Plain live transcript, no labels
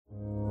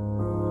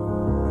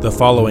The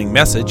following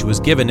message was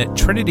given at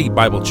Trinity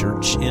Bible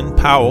Church in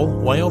Powell,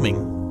 Wyoming.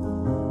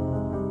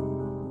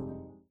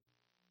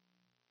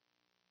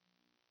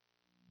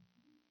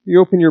 You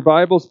open your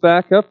Bibles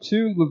back up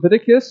to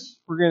Leviticus.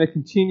 We're going to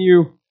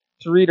continue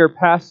to read our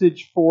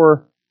passage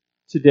for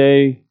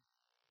today,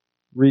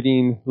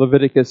 reading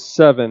Leviticus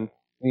 7,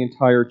 the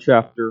entire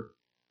chapter.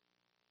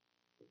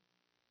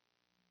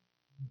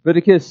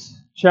 Leviticus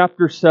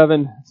chapter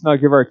 7, let's now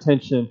give our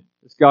attention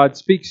as God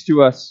speaks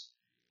to us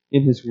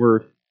in His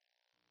Word.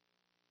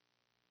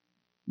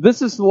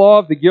 This is the law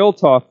of the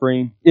guilt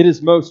offering. It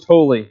is most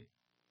holy.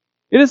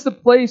 It is the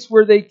place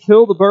where they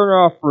kill the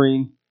burnt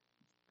offering,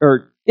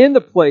 or in the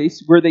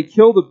place where they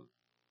kill the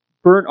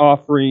burnt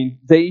offering,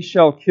 they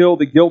shall kill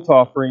the guilt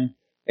offering,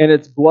 and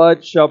its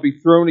blood shall be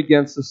thrown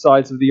against the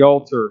sides of the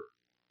altar.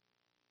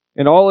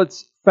 And all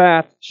its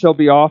fat shall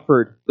be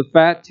offered, the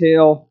fat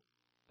tail,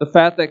 the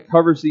fat that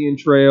covers the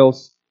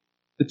entrails,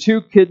 the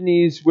 2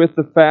 kidneys with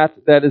the fat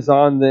that is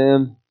on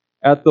them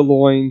at the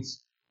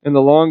loins, and the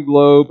long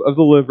lobe of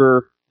the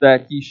liver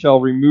that he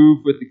shall remove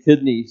with the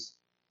kidneys.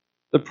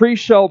 The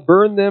priest shall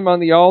burn them on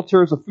the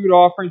altar as a food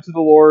offering to the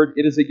Lord.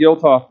 It is a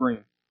guilt offering.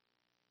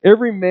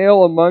 Every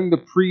male among the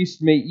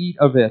priests may eat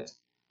of it.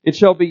 It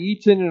shall be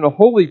eaten in a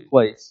holy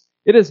place.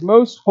 It is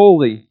most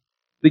holy.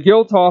 The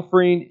guilt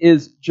offering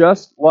is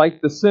just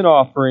like the sin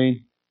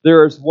offering.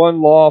 There is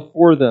one law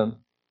for them.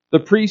 The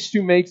priest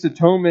who makes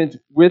atonement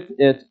with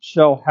it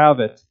shall have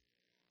it.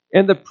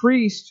 And the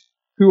priest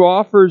who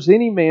offers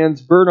any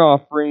man's burnt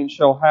offering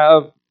shall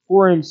have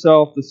for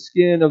himself the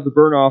skin of the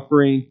burnt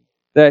offering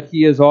that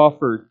he has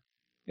offered.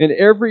 And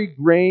every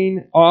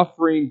grain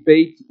offering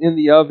baked in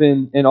the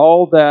oven, and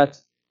all that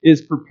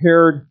is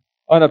prepared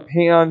on a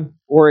pan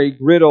or a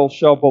griddle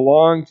shall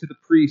belong to the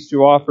priest who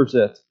offers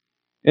it.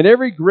 And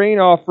every grain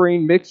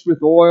offering mixed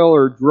with oil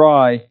or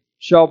dry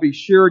shall be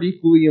shared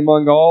equally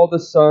among all the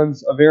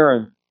sons of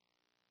Aaron.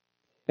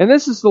 And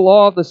this is the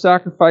law of the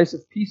sacrifice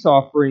of peace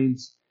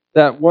offerings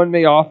that one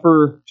may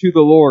offer to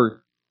the Lord.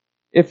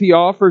 If he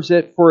offers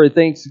it for a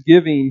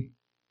thanksgiving,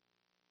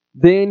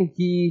 then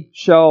he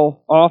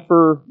shall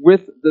offer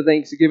with the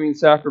thanksgiving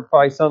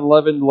sacrifice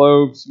unleavened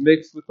loaves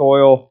mixed with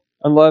oil,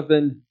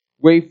 unleavened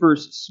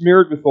wafers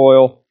smeared with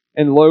oil,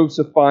 and loaves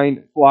of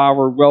fine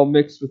flour well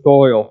mixed with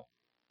oil.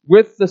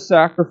 With the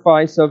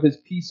sacrifice of his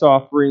peace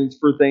offerings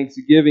for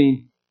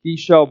thanksgiving, he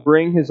shall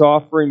bring his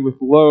offering with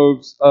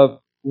loaves of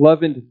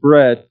leavened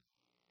bread,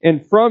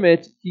 and from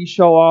it he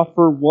shall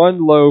offer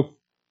 1 loaf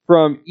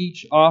from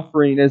each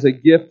offering as a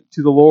gift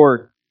to the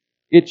Lord.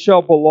 It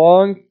shall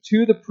belong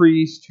to the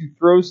priest who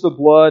throws the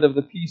blood of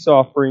the peace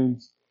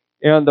offerings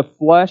and the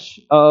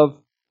flesh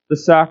of the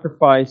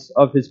sacrifice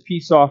of his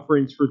peace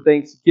offerings for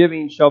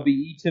thanksgiving shall be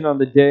eaten on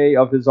the day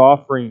of his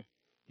offering.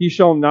 He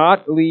shall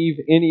not leave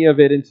any of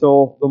it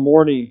until the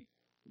morning.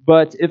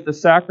 But if the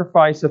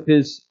sacrifice of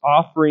his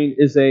offering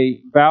is a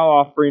vow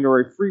offering or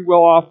a free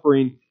will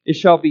offering, it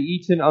shall be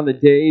eaten on the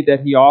day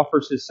that he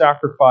offers his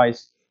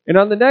sacrifice. And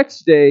on the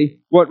next day,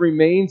 what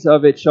remains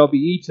of it shall be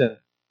eaten.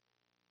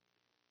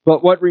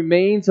 But what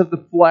remains of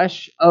the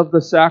flesh of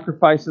the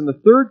sacrifice on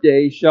the 3rd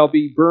day shall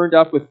be burned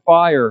up with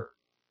fire.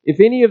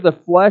 If any of the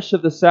flesh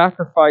of the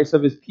sacrifice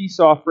of his peace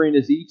offering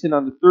is eaten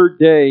on the 3rd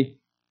day,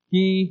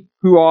 he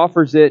who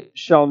offers it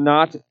shall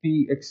not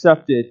be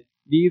accepted,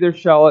 neither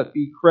shall it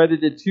be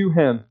credited to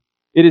him.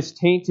 It is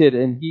tainted,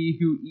 and he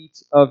who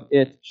eats of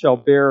it shall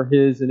bear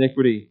his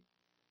iniquity.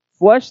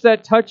 Flesh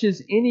that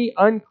touches any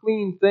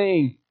unclean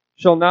thing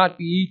shall not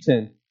be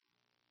eaten.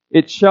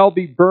 It shall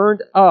be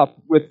burned up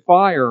with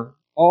fire.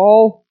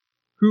 All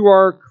who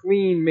are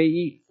clean may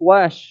eat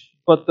flesh,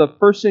 but the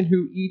person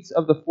who eats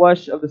of the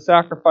flesh of the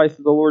sacrifice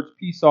of the Lord's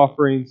peace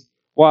offerings,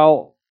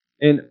 while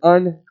an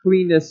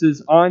uncleanness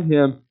is on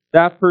him,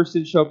 that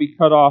person shall be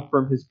cut off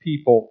from his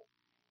people.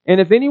 And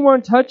if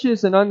anyone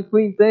touches an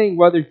unclean thing,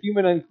 whether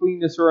human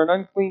uncleanness or an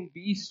unclean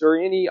beast or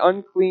any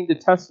unclean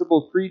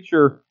detestable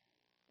creature,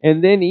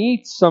 and then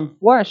eats some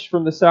flesh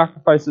from the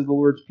sacrifice of the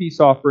Lord's peace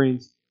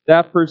offerings,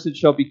 that person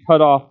shall be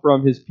cut off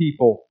from his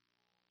people.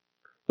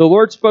 The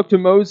Lord spoke to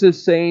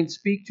Moses, saying,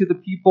 Speak to the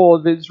people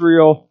of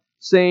Israel,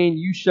 saying,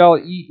 You shall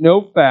eat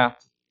no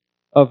fat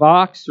of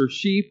ox or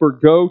sheep or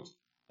goat,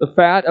 the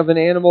fat of an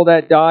animal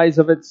that dies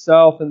of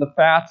itself, and the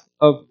fat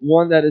of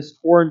one that is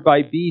torn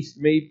by beast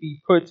may be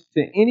put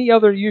to any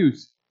other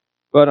use,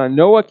 but on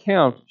no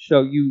account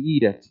shall you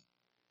eat it.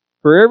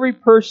 For every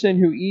person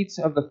who eats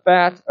of the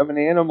fat of an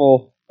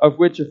animal of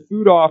which a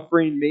food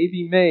offering may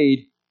be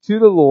made to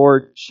the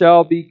Lord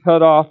shall be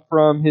cut off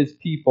from his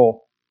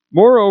people.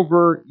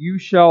 Moreover, you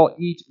shall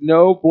eat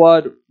no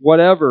blood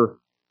whatever,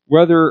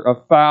 whether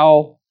of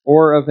fowl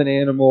or of an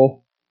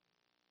animal,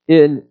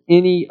 in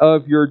any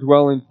of your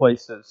dwelling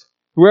places.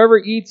 Whoever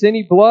eats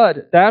any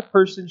blood, that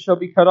person shall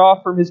be cut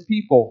off from his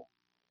people.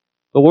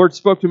 The Lord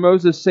spoke to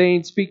Moses,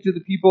 saying, Speak to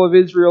the people of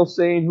Israel,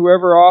 saying,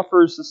 Whoever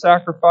offers the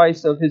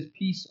sacrifice of his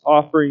peace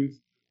offerings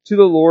to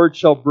the Lord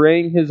shall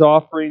bring his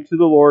offering to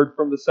the Lord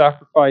from the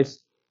sacrifice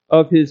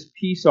of his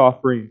peace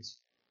offerings.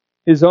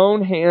 His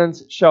own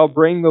hands shall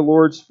bring the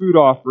Lord's food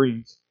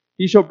offerings.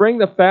 He shall bring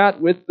the fat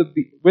with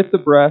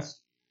the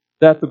breast,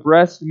 that the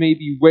breast may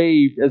be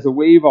waved as a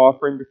wave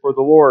offering before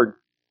the Lord.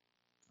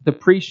 The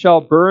priest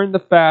shall burn the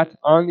fat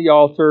on the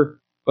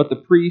altar, but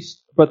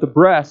the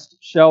breast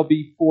shall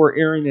be for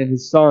Aaron and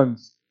his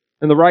sons.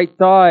 And the right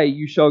thigh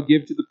you shall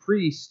give to the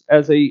priest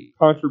as a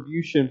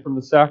contribution from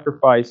the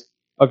sacrifice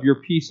of your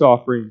peace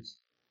offerings.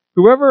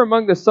 Whoever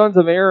among the sons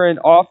of Aaron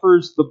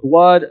offers the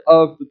blood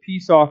of the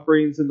peace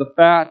offerings and the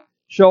fat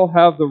shall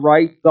have the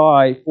right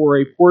thigh for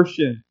a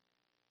portion.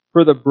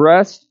 For the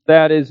breast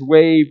that is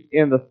waved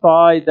and the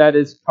thigh that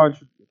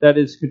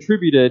is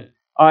contributed,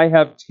 I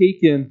have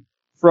taken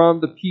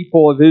from the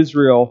people of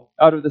Israel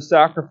out of the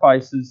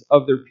sacrifices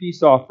of their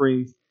peace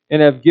offerings,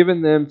 and have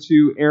given them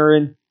to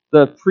Aaron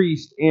the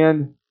priest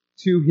and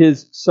to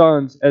his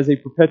sons as a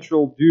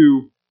perpetual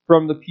due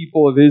from the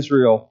people of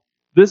Israel.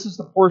 This is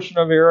the portion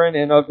of Aaron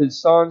and of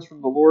his sons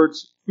from the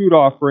Lord's food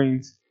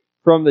offerings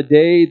from the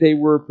day they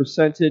were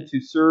presented to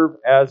serve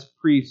as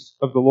priests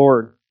of the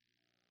Lord.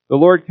 The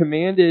Lord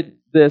commanded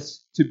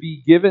this to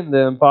be given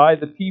them by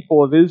the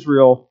people of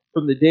Israel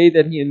from the day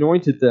that he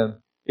anointed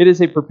them. It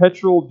is a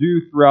perpetual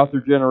due throughout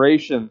their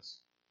generations.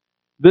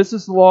 This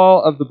is the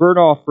law of the burnt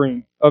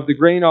offering, of the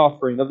grain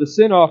offering, of the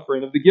sin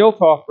offering, of the guilt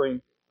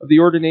offering, of the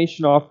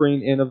ordination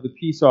offering, and of the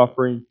peace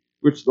offering,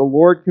 which the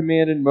Lord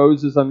commanded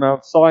Moses on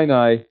Mount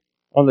Sinai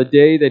on the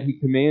day that he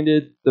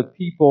commanded the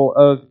people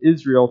of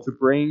Israel to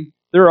bring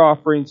their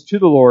offerings to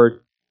the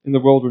Lord in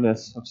the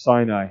wilderness of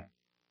Sinai.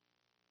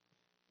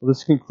 Well,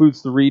 this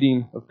concludes the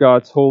reading of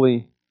God's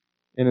holy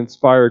and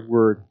inspired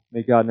word.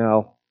 May God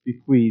now be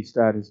pleased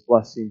to add his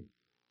blessing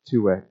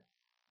to it.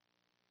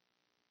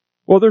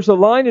 Well, there's a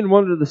line in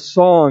one of the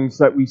songs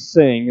that we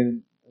sing,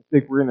 and I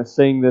think we're going to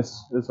sing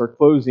this as our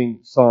closing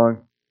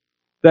song,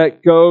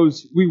 that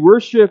goes, "We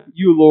worship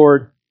you,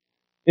 Lord,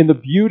 in the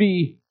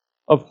beauty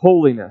of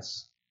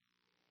holiness."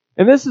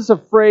 And this is a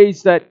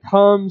phrase that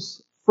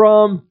comes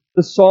from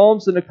the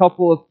Psalms in a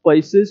couple of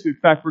places. In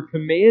fact, we're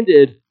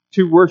commanded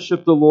to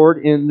worship the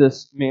Lord in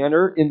this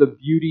manner, in the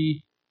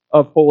beauty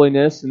of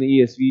holiness, and the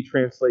ESV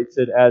translates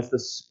it as the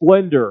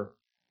splendor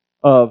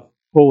of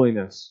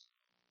holiness.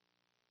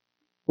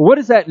 What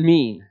does that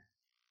mean?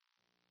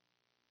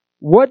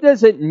 What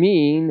does it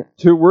mean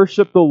to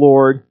worship the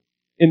Lord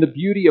in the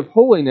beauty of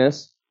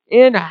holiness?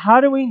 And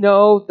how do we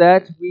know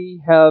that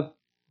we have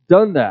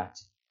done that?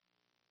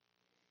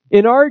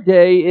 In our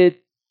day,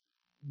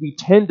 we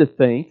tend to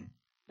think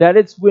that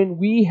it's when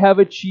we have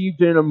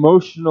achieved an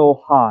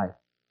emotional high,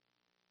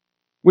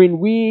 when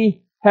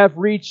we have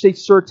reached a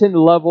certain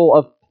level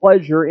of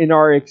pleasure in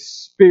our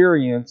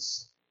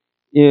experience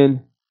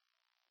in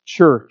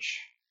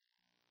church,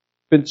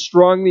 been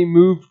strongly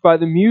moved by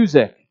the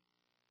music,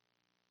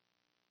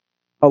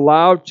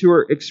 allowed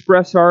to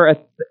express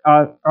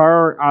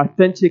our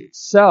authentic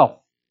self,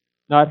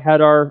 not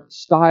had our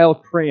style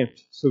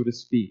cramped, so to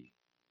speak.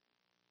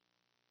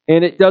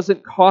 And it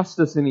doesn't cost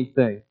us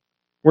anything.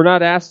 We're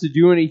not asked to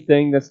do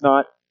anything that's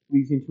not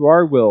pleasing to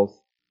our wills.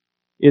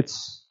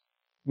 It's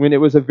when it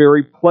was a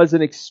very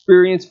pleasant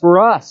experience for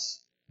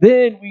us,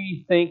 then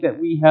we think that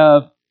we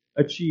have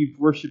achieved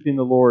worshiping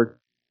the Lord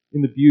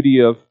in the beauty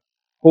of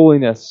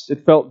holiness.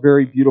 It felt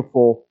very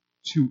beautiful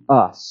to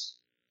us.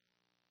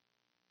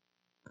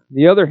 On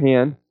the other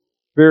hand,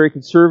 very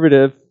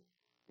conservative,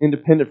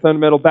 independent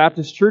fundamental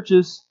Baptist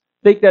churches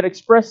think that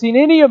expressing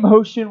any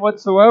emotion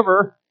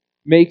whatsoever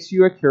makes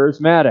you a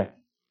charismatic.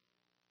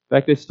 In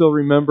fact, I still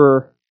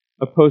remember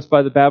a post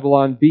by the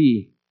Babylon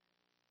Bee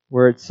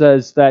where it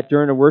says that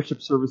during a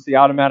worship service, the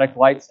automatic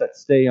lights that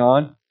stay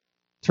on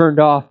turned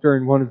off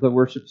during one of the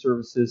worship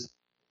services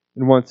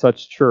in one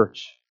such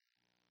church.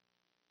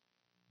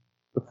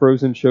 The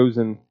frozen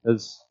chosen,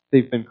 as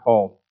they've been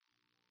called.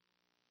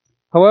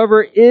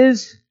 However,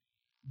 is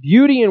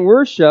beauty in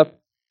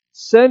worship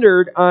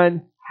centered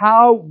on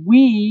how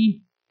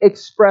we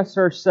express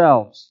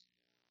ourselves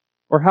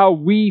or how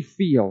we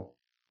feel?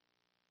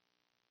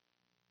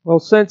 Well,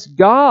 since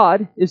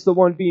God is the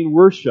one being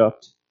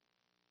worshipped,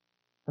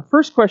 our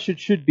first question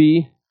should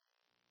be,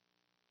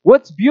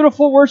 what's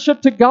beautiful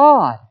worship to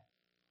God?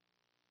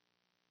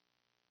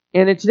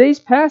 And in today's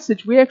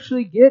passage, we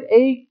actually get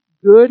a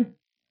good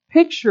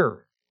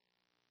picture.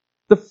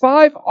 The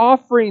 5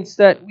 offerings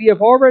that we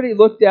have already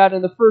looked at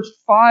in the first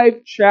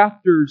 5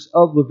 chapters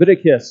of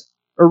Leviticus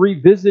are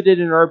revisited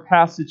in our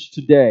passage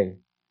today,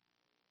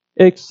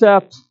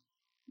 except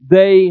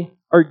they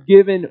are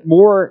given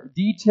more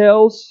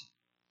details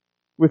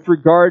with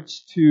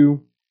regards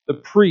to the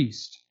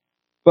priest.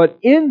 But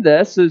in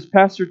this, as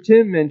Pastor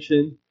Tim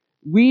mentioned,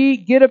 we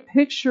get a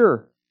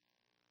picture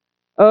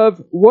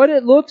of what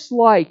it looks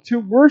like to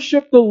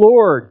worship the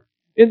Lord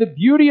in the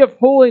beauty of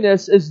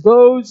holiness as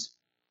those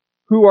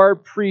who are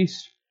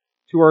priests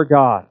to our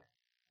God.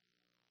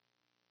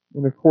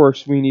 And of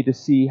course, we need to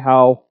see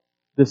how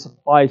this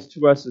applies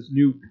to us as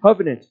new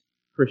covenant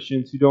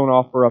Christians who don't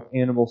offer up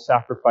animal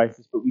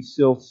sacrifices, but we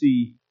still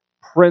see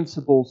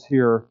principles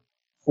here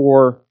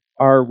for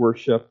our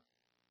worship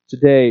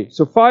today.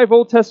 So 5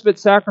 Old Testament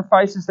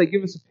sacrifices that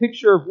give us a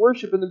picture of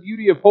worship in the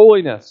beauty of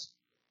holiness.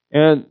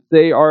 And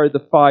they are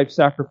the 5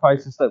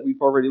 sacrifices that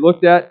we've already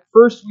looked at.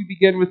 First, we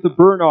begin with the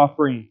burnt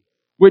offering,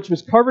 which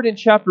was covered in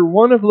chapter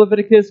 1 of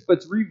Leviticus, but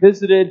it's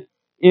revisited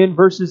in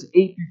verses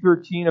 8 through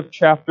 13 of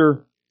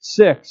chapter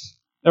 6.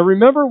 Now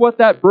remember what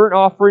that burnt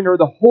offering, or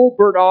the whole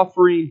burnt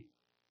offering,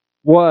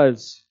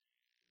 was.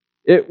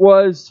 It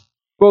was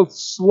both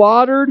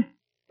slaughtered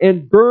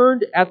and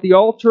burned at the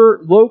altar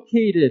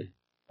located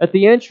at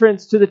the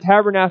entrance to the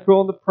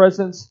tabernacle in the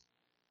presence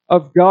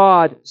of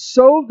God,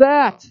 so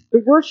that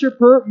the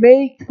worshiper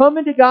may come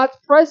into God's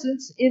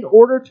presence in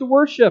order to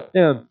worship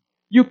Him.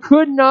 You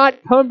could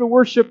not come to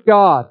worship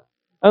God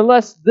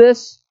unless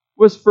this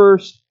was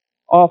first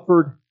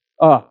offered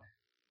up.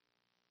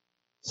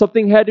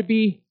 Something had to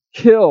be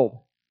killed.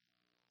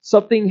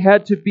 Something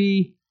had to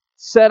be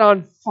set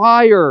on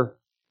fire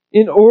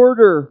in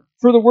order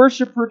for the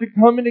worshiper to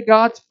come into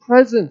God's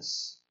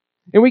presence.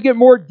 And we get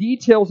more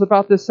details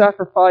about this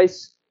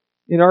sacrifice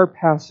in our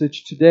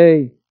passage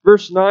today.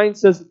 Verse 9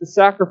 says that the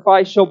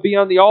sacrifice shall be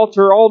on the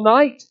altar all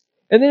night.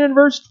 And then in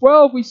verse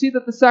 12 we see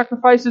that the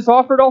sacrifice is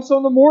offered also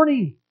in the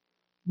morning.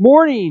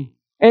 Morning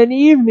and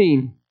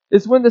evening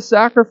is when the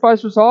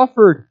sacrifice was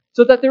offered,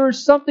 so that there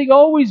is something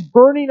always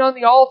burning on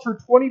the altar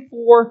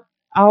 24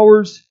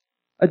 hours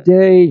a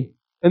day.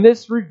 And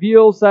this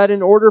reveals that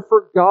in order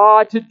for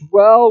God to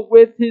dwell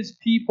with His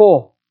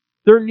people,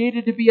 there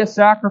needed to be a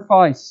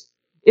sacrifice.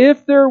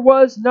 If there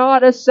was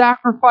not a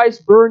sacrifice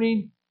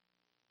burning,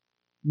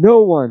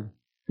 no one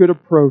could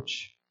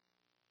approach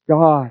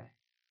God,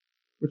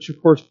 which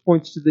of course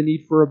points to the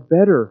need for a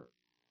better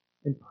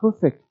and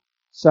perfect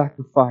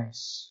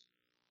sacrifice.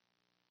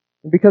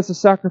 And because the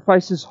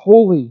sacrifice is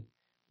holy,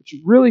 it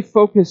should really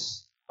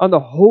focus on the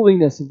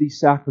holiness of these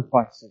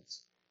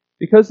sacrifices.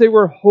 Because they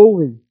were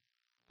holy,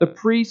 the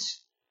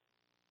priests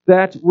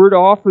that were to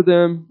offer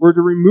them were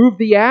to remove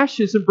the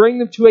ashes and bring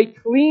them to a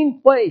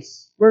clean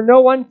place where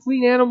no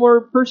unclean animal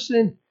or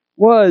person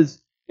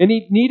was. And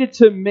he needed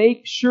to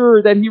make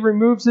sure that he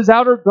removes his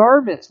outer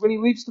garments when he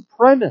leaves the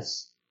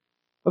premise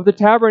of the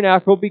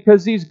tabernacle,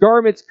 because these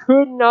garments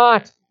could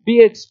not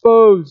be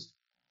exposed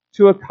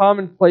to a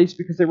common place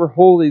because they were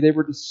holy. They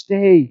were to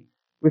stay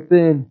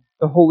within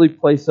the holy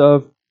place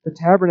of the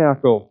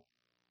tabernacle.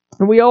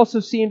 And we also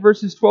see in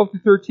verses 12 to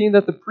 13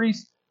 that the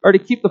priests are to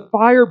keep the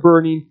fire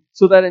burning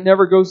so that it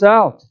never goes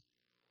out.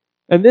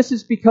 And this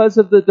is because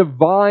of the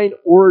divine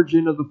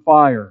origin of the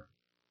fire.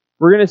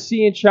 We're going to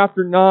see in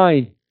chapter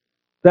 9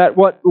 that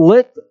what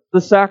lit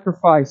the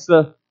sacrifice,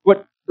 the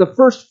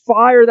first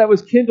fire that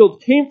was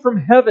kindled, came from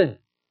heaven.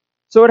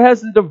 So it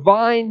has the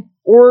divine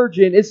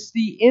origin. It's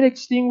the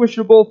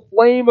inextinguishable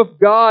flame of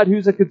God,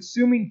 who's a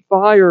consuming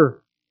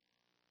fire.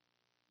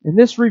 And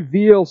this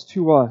reveals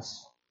to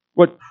us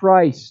what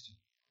Christ,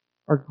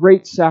 our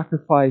great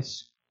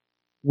sacrifice,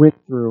 went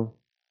through.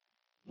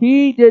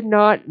 He did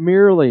not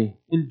merely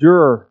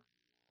endure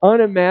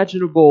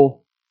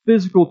unimaginable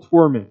physical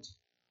torment,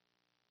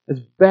 as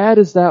bad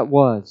as that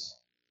was.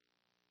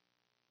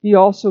 He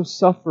also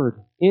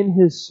suffered in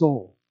His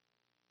soul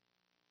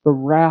the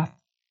wrath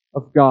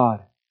of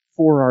God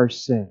for our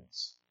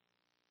sins.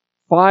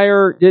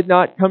 Fire did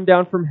not come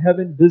down from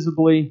heaven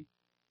visibly,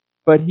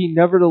 but He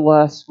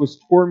nevertheless was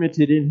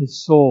tormented in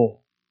His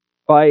soul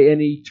by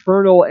an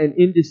eternal and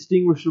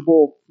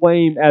indistinguishable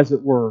flame, as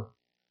it were.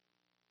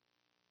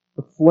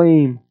 The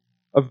flame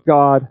of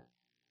God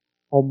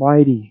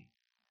Almighty.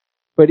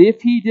 But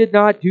if He did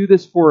not do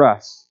this for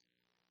us,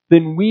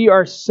 then we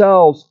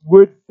ourselves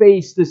would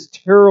face this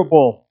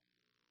terrible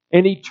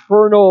and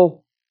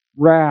eternal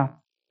wrath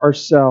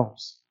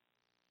ourselves.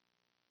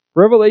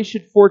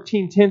 Revelation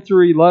 14:10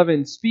 through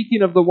 11,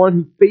 speaking of the one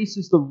who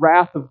faces the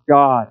wrath of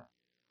God,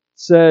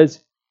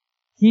 says,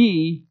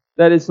 He,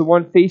 that is the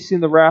one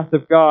facing the wrath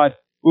of God,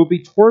 will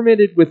be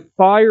tormented with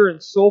fire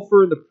and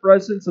sulfur in the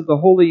presence of the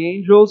holy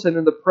angels and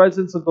in the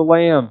presence of the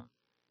Lamb.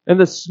 And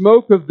the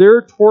smoke of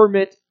their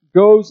torment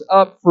goes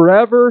up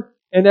forever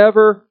and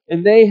ever,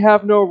 and they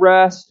have no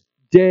rest,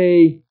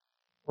 day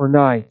or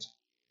night.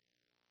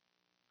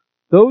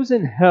 Those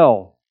in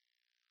hell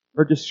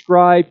are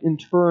described in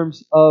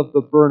terms of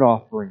the burnt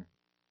offering,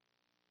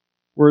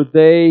 where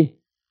they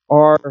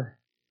are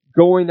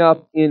going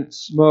up in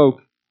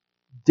smoke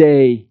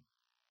day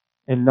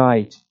and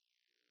night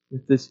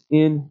with this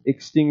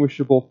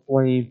inextinguishable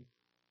flame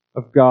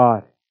of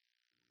God.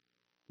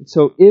 And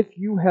so if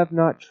you have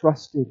not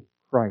trusted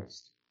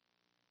Christ,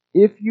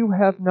 if you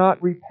have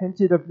not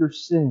repented of your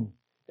sin,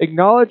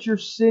 acknowledge your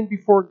sin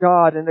before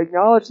God and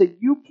acknowledge that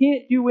you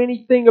can't do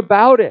anything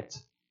about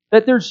it,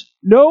 that there's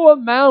no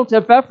amount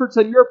of efforts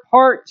on your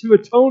part to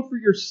atone for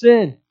your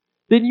sin,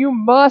 then you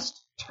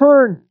must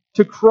turn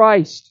to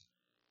Christ.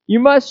 You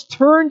must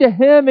turn to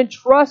Him and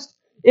trust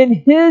in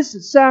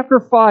His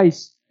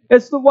sacrifice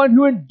as the one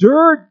who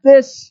endured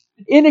this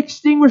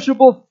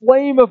inextinguishable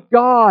flame of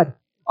God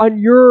on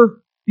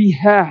your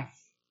behalf.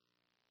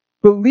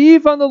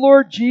 Believe on the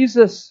Lord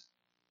Jesus,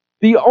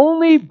 the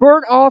only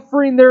burnt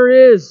offering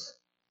there is,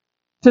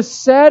 to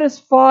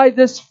satisfy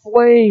this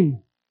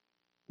flame,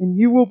 and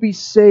you will be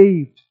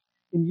saved,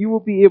 and you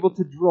will be able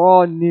to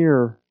draw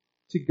near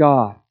to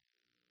God.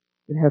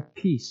 and have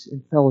peace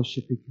and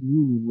fellowship and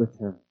communion with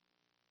Him.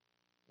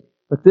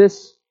 But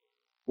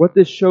what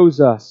this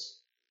shows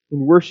us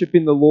in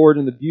worshiping the Lord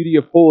in the beauty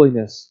of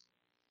holiness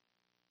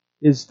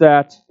is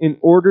that in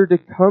order to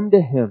come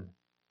to Him,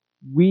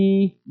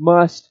 we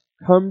must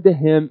come to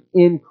Him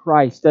in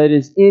Christ, that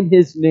is, in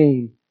His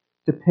name,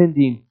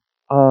 depending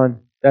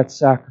on that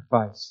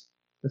sacrifice.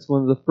 That's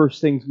one of the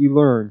first things we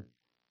learn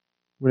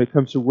when it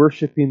comes to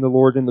worshiping the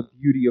Lord in the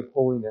beauty of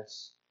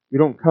holiness. We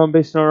don't come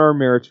based on our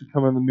merits, we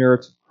come on the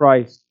merits of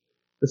Christ.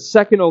 The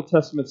second Old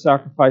Testament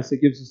sacrifice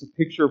that gives us a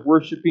picture of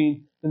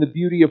worshiping in the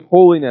beauty of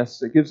holiness,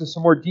 that gives us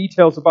some more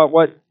details about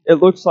what it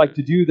looks like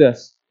to do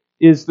this,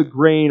 is the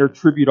grain or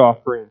tribute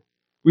offering.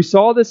 We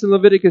saw this in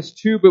Leviticus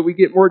 2, but we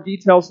get more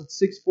details in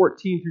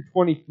 6:14 through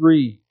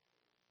 23.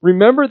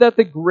 Remember that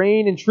the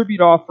grain and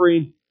tribute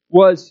offering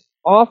was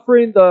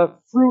offering the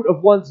fruit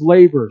of one's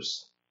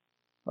labors,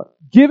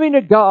 giving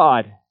to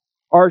God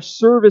our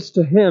service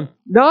to Him,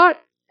 not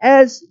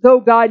as though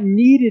God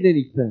needed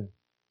anything,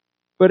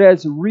 but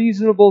as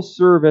reasonable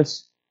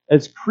service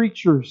as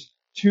creatures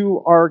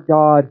to our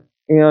God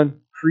and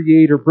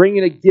Creator,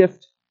 bringing a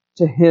gift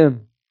to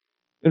Him.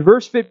 In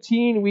verse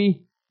 15,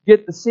 we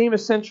get the same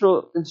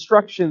essential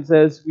instructions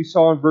as we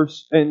saw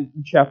in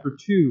chapter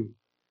 2.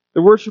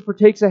 The worshiper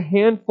takes a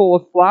handful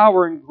of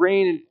flour and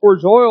grain and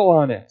pours oil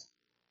on it.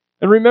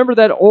 And remember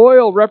that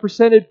oil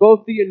represented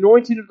both the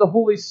anointing of the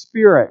Holy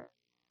Spirit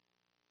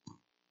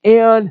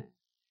and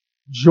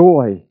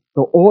joy,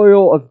 the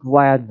oil of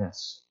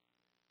gladness.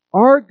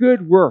 Our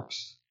good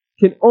works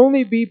can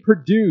only be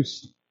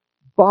produced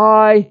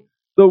by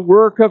the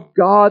work of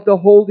God, the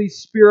Holy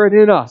Spirit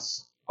in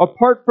us.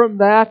 Apart from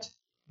that,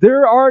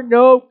 there are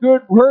no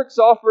good works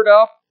offered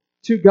up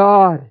to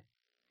God.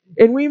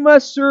 And we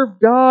must serve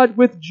God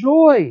with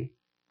joy,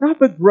 not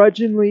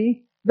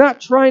begrudgingly,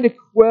 not trying to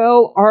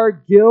quell our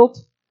guilt,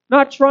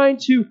 not trying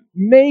to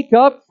make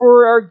up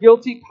for our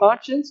guilty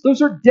conscience.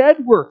 Those are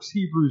dead works,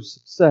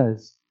 Hebrews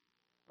says.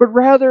 But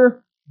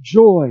rather,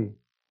 joy.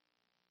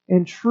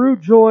 And true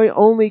joy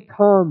only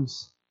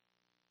comes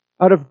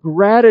out of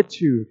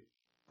gratitude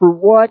for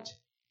what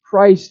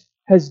Christ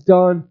has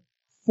done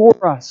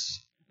for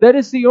us. That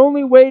is the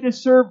only way to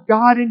serve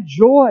God in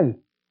joy.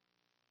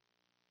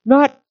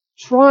 Not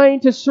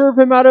trying to serve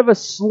Him out of a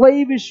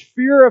slavish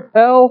fear of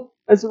hell,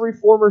 as the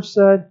Reformer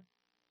said,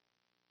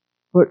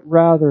 but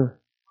rather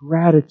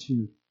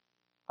gratitude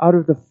out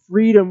of the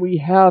freedom we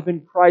have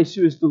in Christ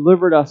who has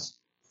delivered us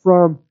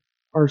from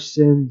our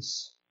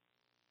sins.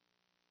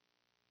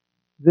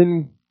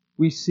 Then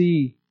we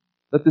see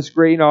that this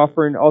grain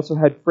offering also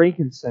had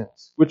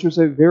frankincense, which was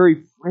a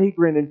very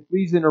fragrant and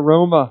pleasing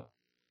aroma.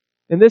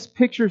 And this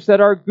pictures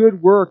that our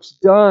good works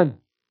done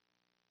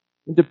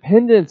in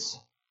dependence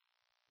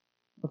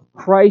of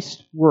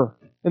Christ's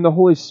work and the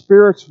Holy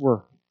Spirit's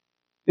work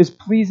is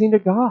pleasing to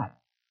God.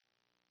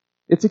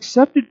 It's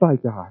accepted by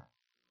God.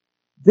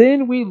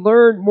 Then we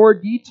learn more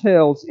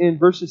details in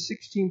verses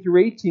 16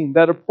 through 18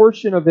 that a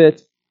portion of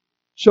it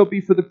shall be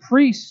for the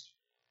priest.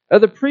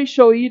 The priest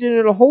shall eat it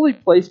in a holy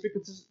place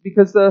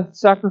because the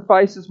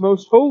sacrifice is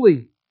most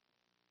holy.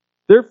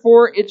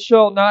 Therefore it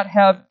shall not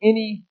have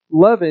any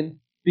leaven,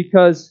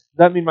 because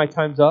that means my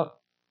time's up.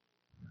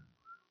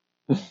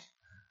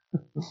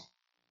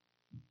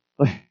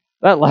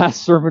 That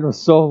last sermon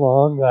was so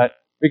long that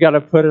we got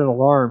to put an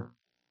alarm.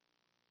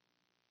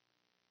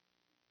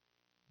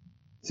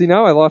 See,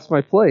 now I lost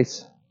my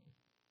place.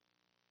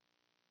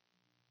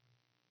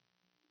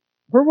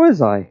 Where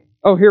was I?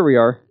 Oh, here we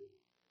are.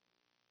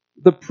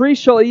 The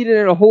priest shall eat it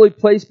in a holy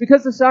place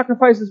because the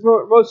sacrifice is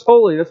most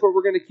holy. That's what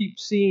we're going to keep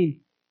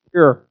seeing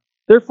here.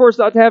 Therefore, it's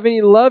not to have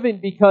any leaven,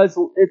 because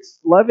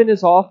leaven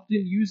is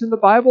often used in the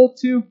Bible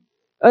to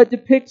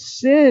depict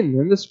sin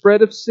and the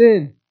spread of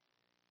sin.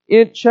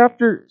 In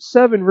chapter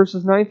 7,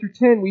 verses 9 through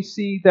 10, we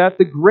see that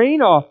the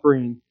grain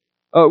offering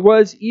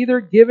was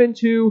either given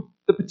to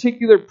the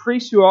particular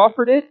priest who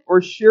offered it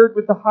or shared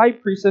with the high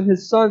priest and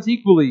his sons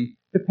equally,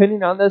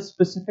 depending on the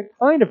specific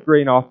kind of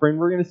grain offering.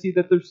 We're going to see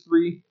that there's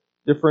 3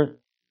 different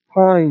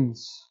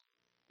kinds.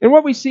 And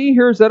what we see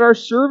here is that our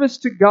service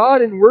to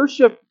God and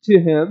worship to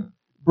Him,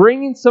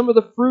 bringing some of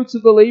the fruits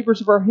of the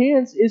labors of our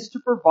hands, is to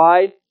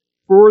provide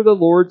for the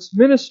Lord's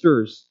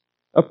ministers.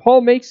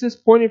 Paul makes this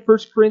point in 1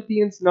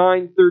 Corinthians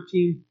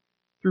 9:13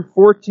 through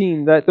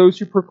 14, that those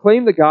who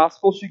proclaim the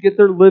gospel should get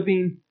their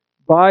living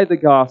by the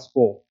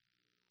gospel.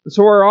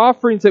 So our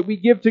offerings that we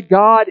give to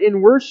God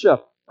in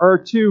worship are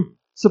to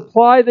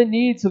supply the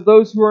needs of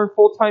those who are in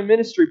full-time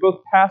ministry,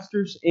 both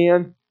pastors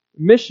and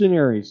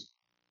missionaries.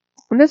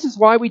 And this is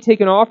why we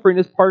take an offering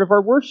as part of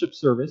our worship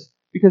service,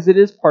 because it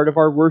is part of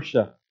our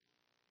worship.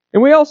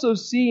 And we also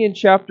see in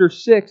chapter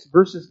 6,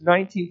 verses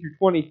 19 through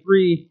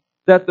 23,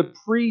 that the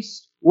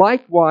priests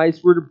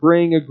likewise were to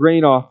bring a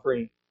grain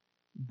offering.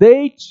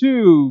 They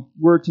too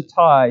were to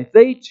tithe.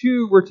 They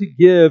too were to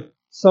give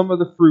some of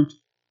the fruit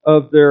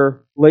of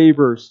their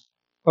labors.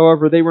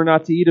 However, they were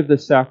not to eat of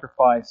this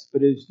sacrifice,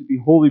 but it is to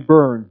be wholly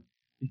burned,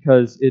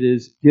 because it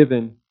is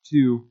given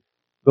to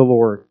the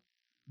Lord.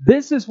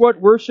 This is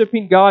what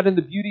worshiping God in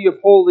the beauty of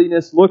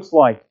holiness looks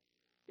like.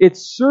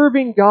 It's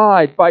serving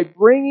God by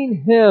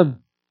bringing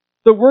Him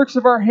the works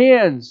of our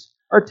hands,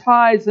 our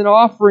tithes and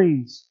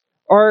offerings,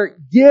 our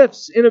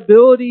gifts and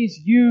abilities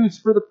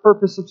used for the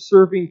purpose of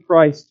serving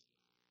Christ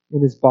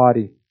in His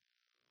body.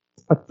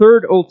 A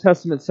third Old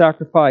Testament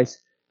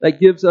sacrifice that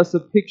gives us a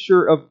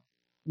picture of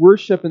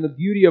worship and the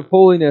beauty of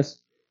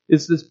holiness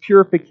is this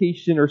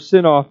purification or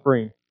sin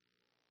offering.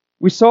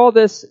 We saw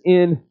this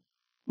in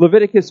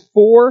Leviticus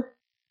 4,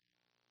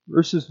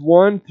 verses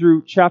 1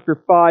 through chapter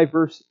 5,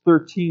 verse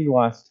 13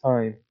 last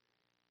time.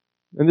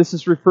 And this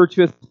is referred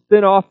to as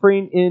sin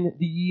offering in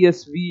the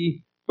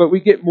ESV, but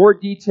we get more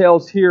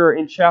details here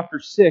in chapter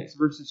 6,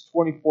 verses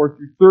 24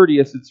 through 30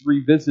 as it's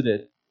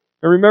revisited.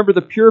 And remember,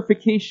 the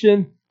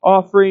purification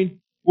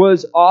offering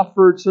was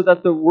offered so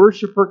that the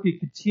worshiper could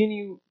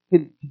continue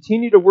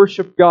to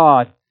worship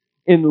God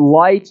in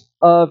light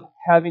of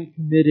having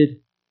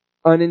committed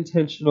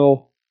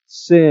unintentional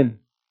sin.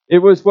 It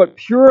was what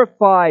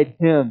purified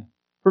him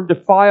from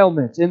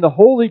defilement in the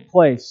holy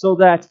place so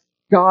that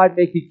God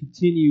may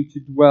continue to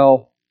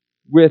dwell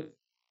with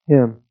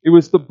him. It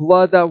was the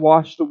blood that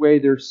washed away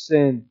their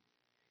sin.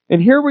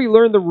 And here we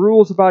learn the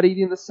rules about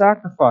eating the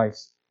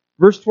sacrifice.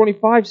 Verse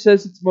 25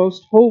 says it's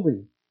most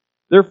holy.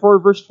 Therefore,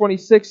 verse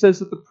 26 says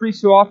that the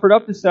priest who offered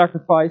up the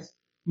sacrifice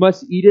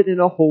must eat it in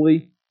a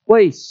holy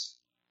place.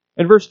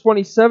 And verse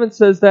 27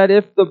 says that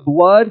if the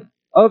blood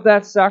of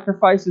that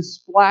sacrifice is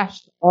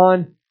splashed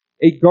on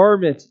a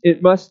garment,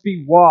 it must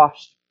be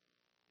washed,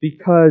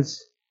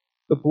 because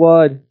the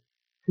blood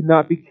could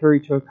not be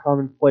carried to a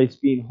common place,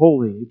 being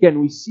holy.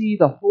 Again, we see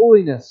the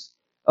holiness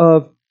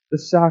of the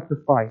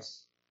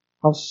sacrifice,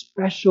 how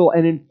special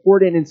and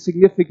important and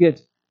significant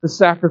the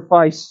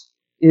sacrifice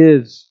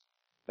is.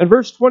 And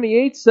verse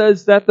 28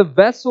 says that the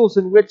vessels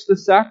in which the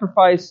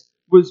sacrifice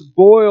was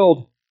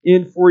boiled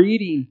in for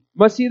eating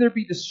must either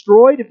be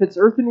destroyed if it's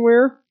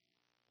earthenware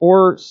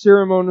or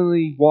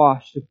ceremonially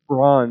washed with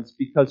bronze,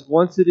 because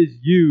once it is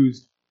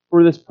used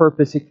for this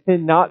purpose, it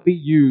cannot be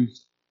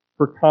used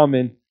for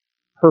common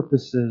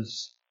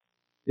purposes.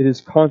 It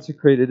is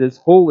consecrated as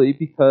holy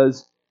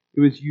because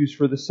it was used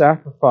for the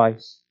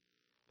sacrifice.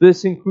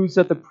 This includes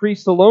that the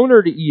priests alone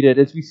are to eat it,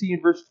 as we see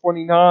in verse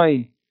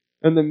 29.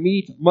 And the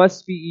meat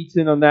must be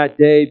eaten on that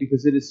day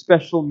because it is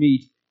special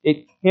meat.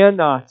 It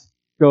cannot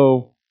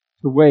go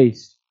to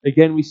waste.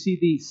 Again, we see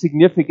the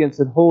significance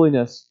and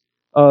holiness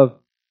of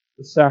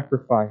the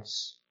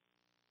sacrifice.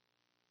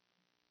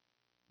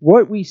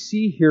 What we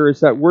see here is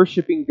that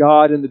worshiping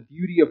God in the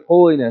beauty of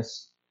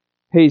holiness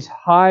pays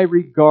high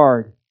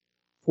regard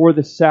for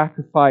the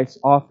sacrifice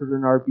offered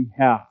on our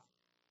behalf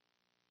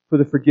for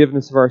the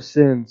forgiveness of our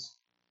sins.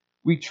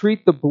 We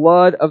treat the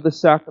blood of the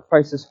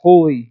sacrifice as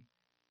holy.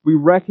 We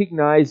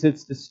recognize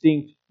its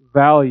distinct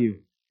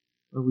value.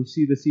 We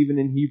see this even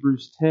in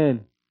Hebrews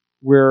 10,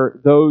 where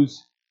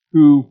those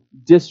who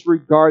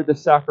disregard the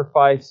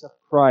sacrifice of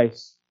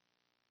Christ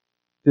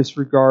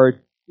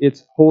disregard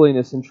its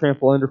holiness and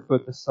trample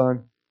underfoot the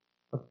Son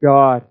of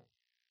God.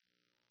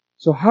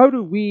 So how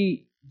do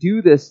we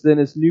do this then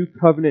as new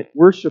covenant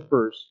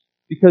worshipers?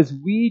 Because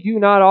we do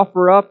not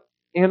offer up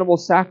animal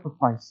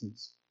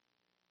sacrifices.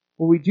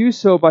 Well, we do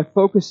so by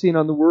focusing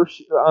on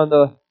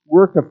the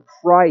work of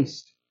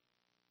Christ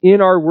in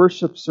our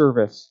worship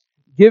service,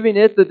 giving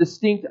it the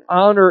distinct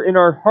honor in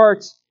our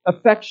hearts,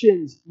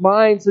 affections,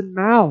 minds, and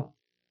mouth.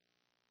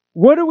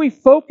 What do we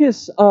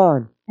focus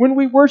on when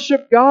we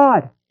worship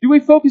God? Do we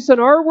focus on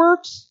our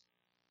works?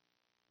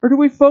 Or do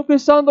we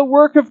focus on the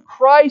work of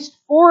Christ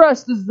for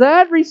us? Does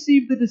that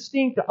receive the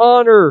distinct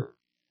honor?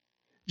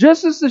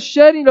 Just as the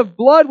shedding of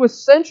blood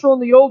was central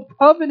in the Old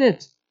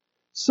Covenant,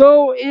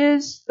 so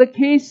is the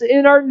case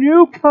in our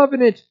New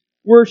Covenant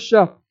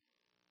worship.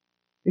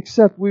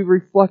 Except we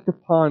reflect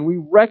upon, we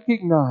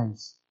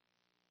recognize,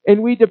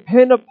 and we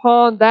depend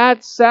upon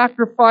that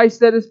sacrifice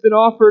that has been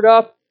offered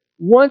up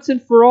once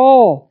and for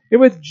all. And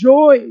with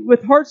joy,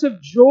 with hearts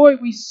of joy,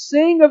 we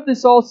sing of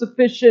this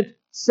all-sufficient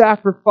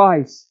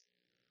sacrifice.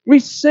 We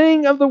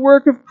sing of the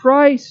work of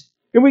Christ,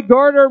 and we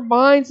guard our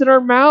minds and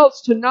our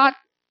mouths to not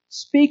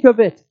speak of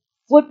it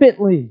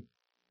flippantly,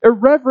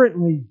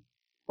 irreverently,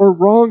 or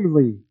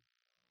wrongly.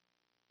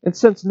 And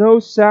since no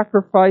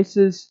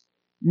sacrifices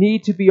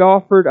need to be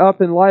offered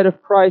up in light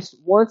of Christ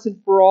once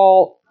and for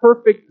all,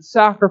 perfect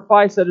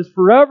sacrifice that is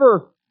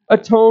forever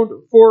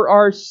atoned for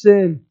our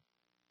sin,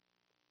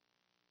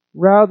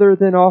 rather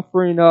than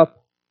offering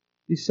up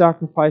these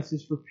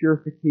sacrifices for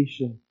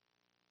purification,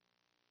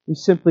 we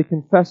simply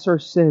confess our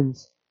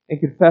sins and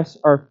confess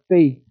our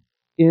faith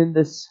in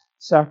this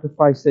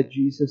sacrifice that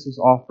Jesus has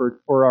offered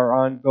for our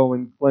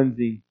ongoing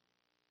cleansing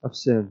of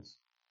sins.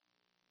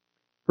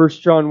 1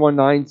 John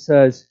 1:9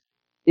 says,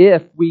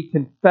 "If we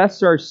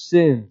confess our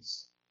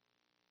sins,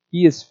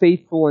 He is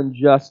faithful and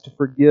just to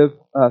forgive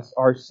us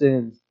our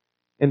sins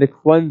and to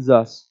cleanse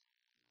us,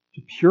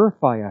 to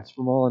purify us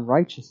from all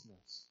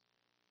unrighteousness."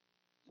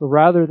 So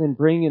rather than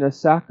bringing a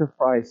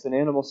sacrifice, an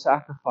animal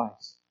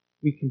sacrifice,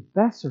 we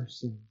confess our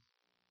sins.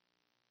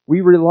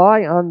 We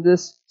rely on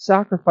this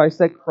sacrifice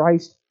that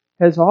Christ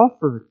has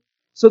offered.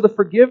 So the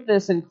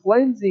forgiveness and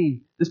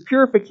cleansing, this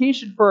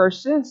purification for our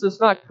sins, does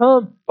not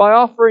come by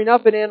offering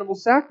up an animal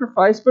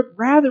sacrifice, but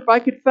rather by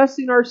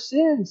confessing our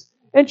sins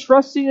and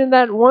trusting in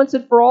that once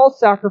and for all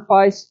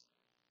sacrifice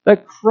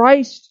that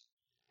Christ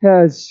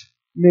has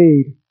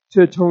made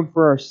to atone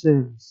for our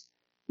sins.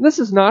 And this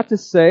is not to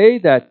say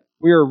that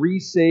we are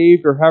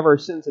resaved or have our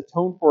sins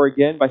atoned for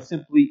again by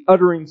simply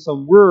uttering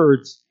some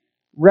words.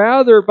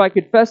 Rather, by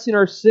confessing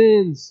our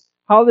sins,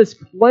 how this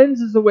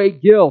cleanses away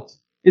guilt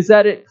is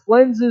that it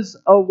cleanses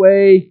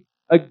away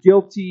a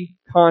guilty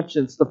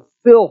conscience, the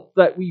filth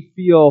that we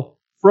feel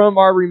from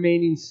our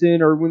remaining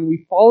sin or when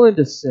we fall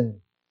into sin.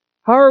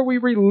 How are we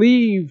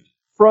relieved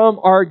from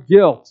our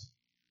guilt?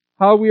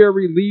 How we are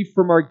relieved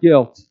from our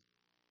guilt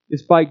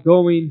is by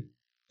going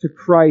to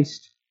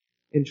Christ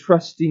and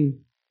trusting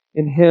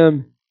in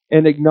Him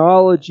and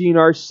acknowledging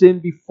our sin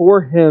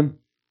before Him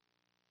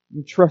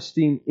and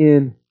trusting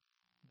in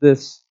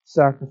this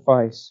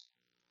sacrifice.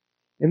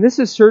 And this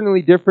is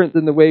certainly different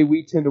than the way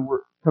we tend to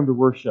come to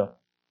worship.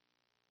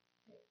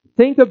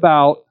 Think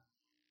about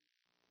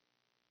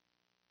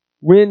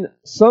when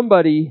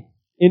somebody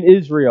in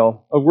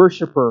Israel, a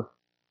worshiper,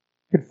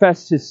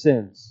 confessed his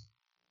sins.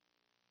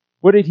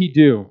 What did he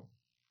do?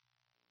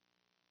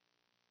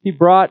 He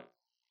brought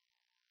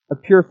a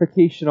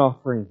purification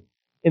offering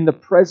in the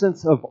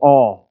presence of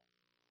all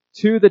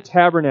to the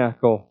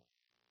tabernacle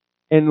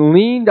and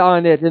leaned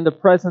on it in the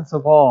presence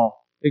of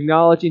all,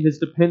 acknowledging his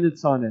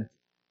dependence on it,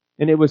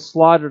 and it was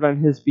slaughtered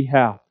on his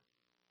behalf.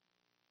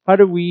 How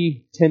do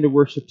we tend to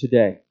worship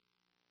today?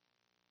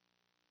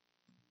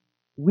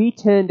 We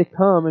tend to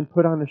come and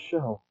put on a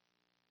show.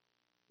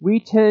 We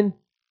tend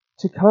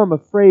to come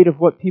afraid of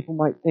what people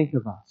might think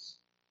of us.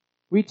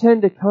 We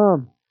tend to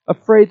come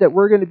afraid that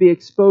we're going to be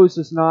exposed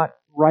as not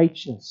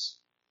righteous.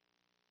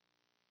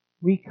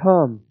 We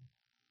come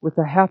with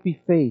a happy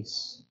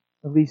face,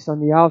 at least on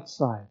the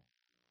outside,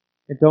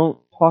 and don't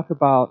talk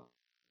about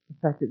the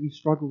fact that we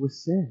struggle with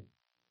sin.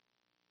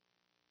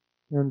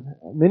 And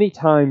many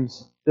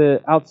times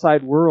the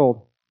outside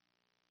world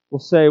will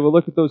say, well,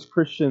 look at those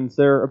Christians,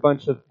 they're a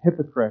bunch of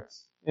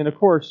hypocrites. And of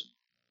course,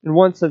 in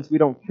one sense, we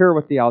don't care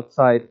what the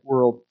outside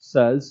world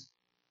says.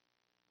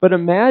 But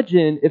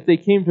imagine if they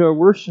came to a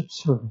worship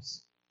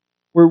service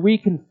where we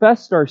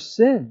confessed our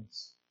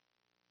sins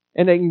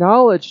and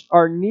acknowledged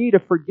our need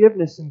of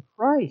forgiveness in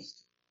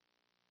Christ.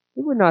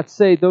 They would not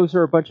say those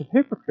are a bunch of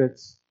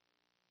hypocrites.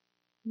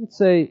 They would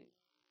say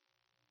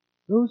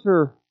those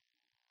are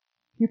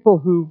people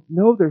who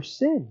know their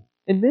sin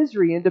and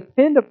misery and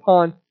depend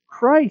upon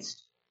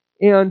Christ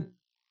and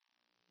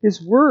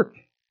His work.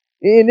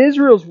 In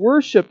Israel's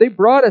worship, they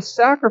brought a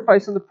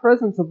sacrifice in the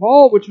presence of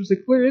all, which was a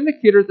clear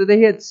indicator that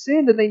they had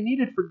sinned and they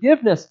needed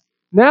forgiveness.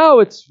 Now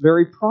it's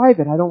very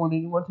private. I don't want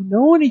anyone to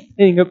know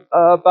anything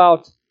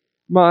about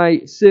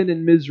my sin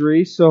and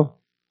misery. So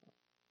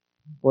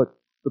what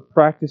the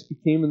practice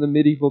became in the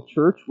medieval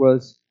church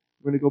was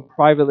I'm going to go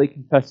privately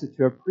confess it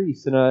to a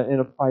priest in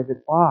a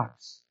private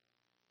box.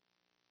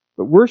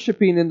 But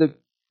worshiping the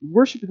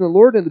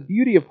Lord in the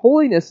beauty of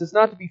holiness is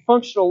not to be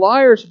functional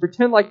liars and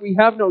pretend like we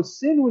have no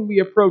sin when we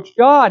approach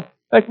God.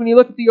 In fact, when you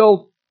look at the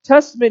Old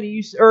Testament,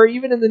 or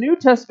even in the New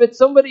Testament,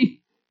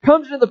 somebody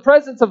comes into the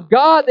presence of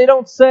God, they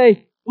don't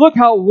say, look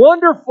how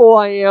wonderful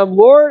I am,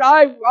 Lord.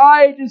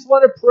 I just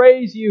want to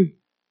praise you.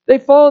 They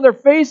fall on their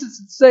faces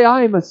and say,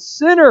 I am a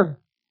sinner.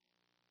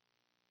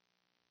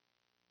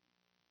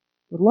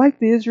 But like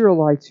the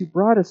Israelites who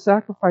brought a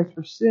sacrifice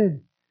for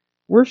sin,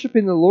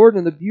 worshiping the Lord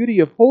in the beauty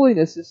of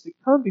holiness is to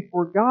come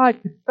before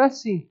God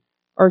confessing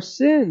our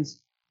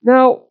sins.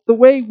 Now, the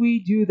way we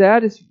do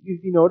that is,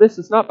 if you notice,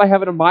 it's not by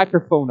having a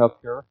microphone up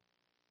here.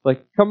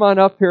 Like, come on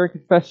up here and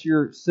confess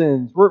your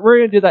sins. We're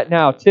going to do that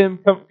now. Tim,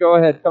 go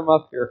ahead, come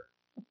up here.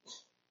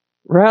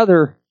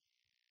 Rather,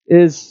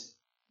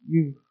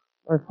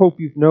 I hope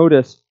you've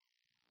noticed,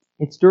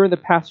 it's during the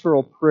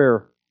pastoral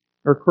prayer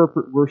or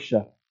corporate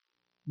worship.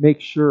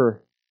 Make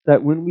sure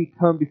that when we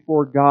come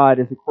before God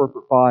as a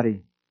corporate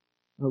body,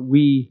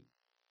 we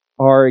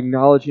are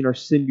acknowledging our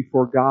sin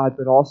before God,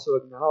 but also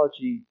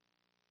acknowledging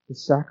the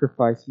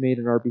sacrifice made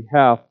in our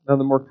behalf. Now,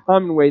 the more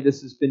common way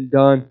this has been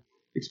done,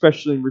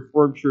 especially in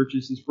Reformed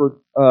churches, is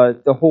for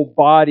the whole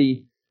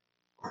body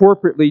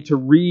corporately to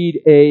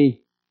read a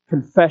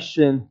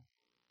confession,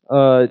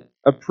 a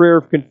prayer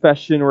of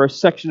confession, or a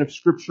section of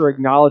Scripture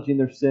acknowledging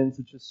their sins,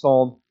 such as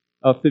Psalm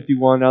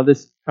 51. Now,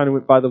 this kind of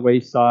went by the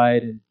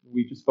wayside, and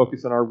we just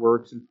focus on our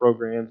works and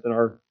programs and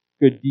our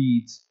good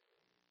deeds.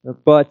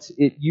 But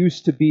it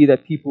used to be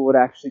that people would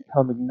actually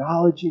come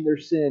acknowledging their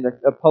sin,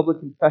 a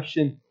public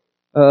confession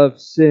of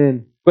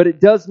sin. But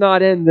it does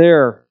not end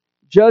there.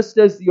 Just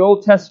as the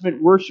Old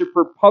Testament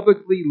worshiper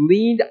publicly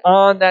leaned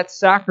on that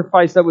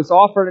sacrifice that was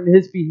offered on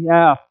his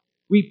behalf,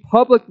 we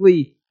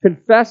publicly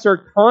confess our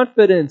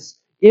confidence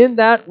in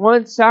that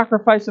one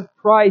sacrifice of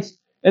Christ.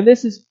 And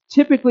this has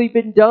typically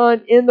been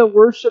done in the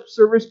worship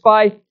service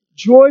by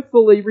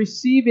joyfully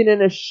receiving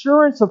an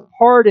assurance of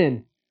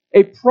pardon,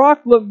 a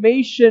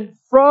proclamation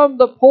from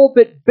the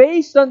pulpit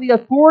based on the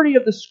authority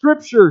of the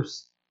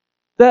Scriptures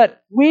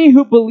that we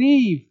who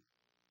believe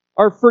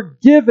are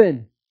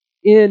forgiven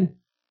in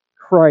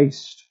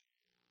Christ.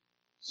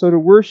 So to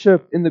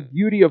worship in the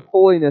beauty of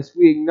holiness,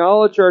 we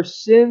acknowledge our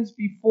sins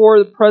before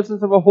the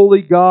presence of a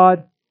holy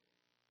God,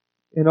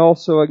 and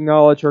also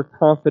acknowledge our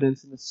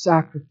confidence in the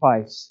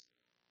sacrifice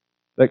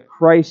that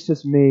Christ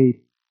has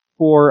made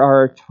for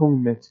our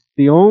atonement,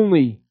 the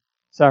only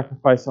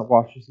sacrifice that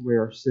washes away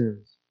our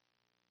sins.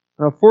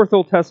 Now, a fourth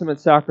Old Testament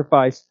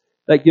sacrifice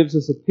that gives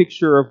us a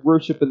picture of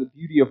worship and the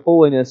beauty of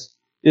holiness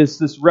is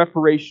this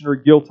reparation or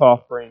guilt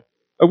offering.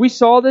 We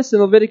saw this in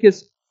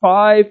Leviticus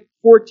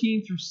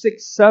 5:14 through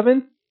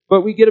 6:7,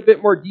 but we get a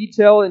bit more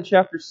detail in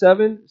chapter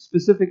 7,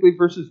 specifically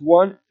verses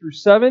 1 through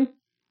 7.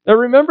 Now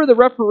remember, the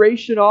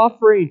reparation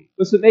offering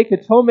was to make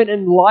atonement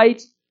in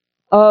light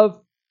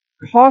of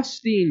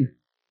costing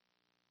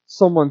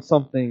someone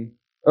something.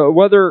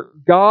 Whether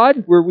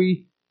God, where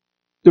we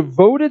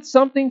devoted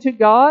something to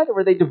God,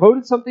 or they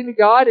devoted something to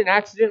God and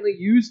accidentally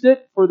used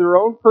it for their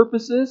own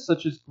purposes,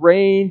 such as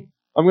grain.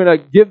 I'm going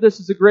to give this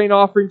as a grain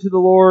offering to the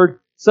Lord,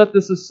 set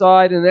this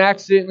aside, and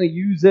accidentally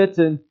use it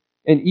and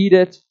eat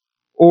it.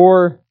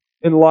 Or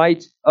in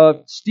light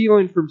of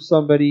stealing from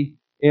somebody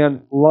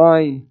and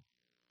lying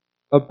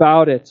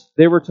about it.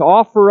 They were to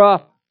offer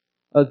up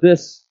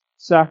this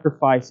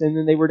sacrifice, and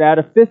then they were to add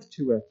a fifth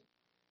to it.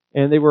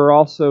 And they were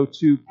also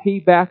to pay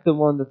back the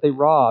one that they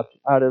robbed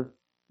out of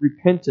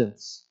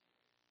repentance,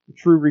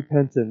 true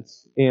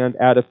repentance, and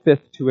add a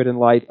fifth to it in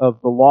light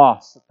of the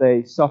loss that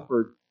they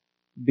suffered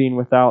being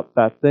without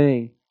that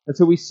thing. And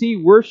so we see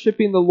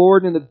worshiping the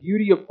Lord in the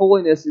beauty of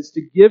holiness is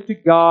to give to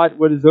God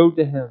what is owed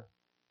to Him,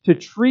 to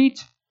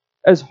treat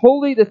as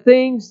holy the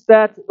things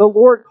that the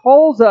Lord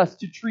calls us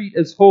to treat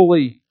as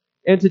holy,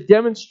 and to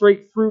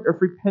demonstrate fruit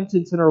of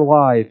repentance in our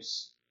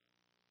lives.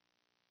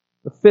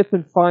 The fifth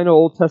and final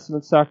Old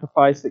Testament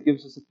sacrifice that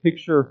gives us a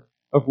picture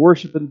of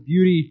worship and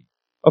beauty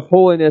of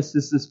holiness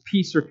is this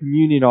peace or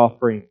communion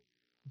offering.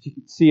 As you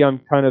can see, I'm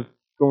kind of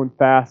going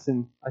fast,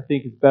 and I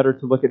think it's better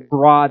to look at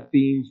broad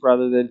themes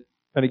rather than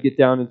kind of get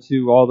down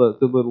into all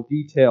the little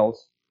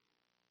details.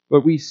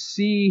 But we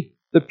see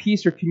the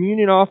peace or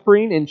communion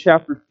offering in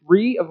chapter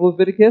 3 of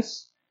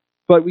Leviticus,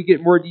 but we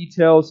get more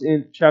details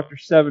in chapter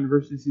 7,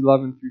 verses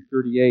 11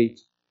 through 38.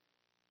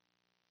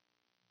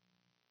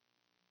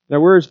 Now,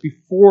 whereas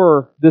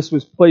before this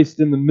was placed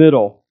in the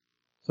middle,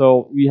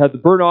 so we had the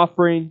burnt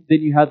offering,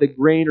 then you had the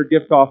grain or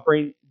gift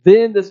offering,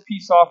 then this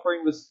peace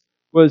offering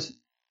was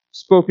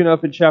spoken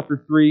of in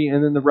chapter 3,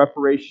 and then the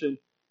reparation,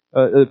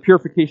 the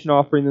purification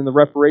offering, then the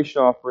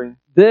reparation offering.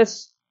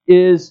 This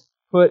is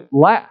put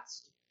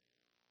last.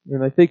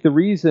 And I think the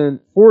reason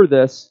for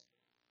this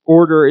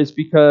order is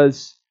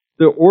because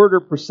the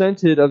order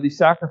presented of these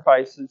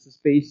sacrifices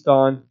is based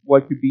on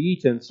what could be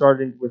eaten,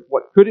 starting with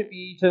what couldn't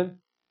be eaten,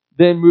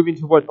 then moving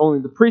to what only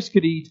the priest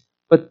could eat.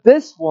 But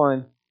this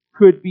one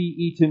could be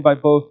eaten by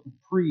both the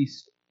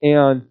priest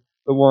and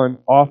the one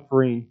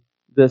offering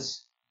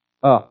this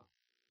up.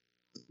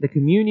 The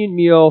communion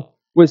meal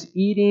was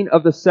eating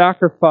of the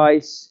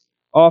sacrifice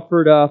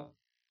offered up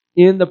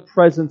in the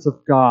presence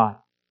of God.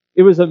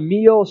 It was a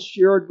meal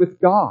shared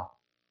with God.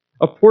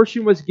 A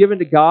portion was given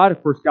to God.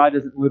 Of course, God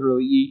doesn't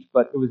literally eat,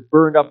 but it was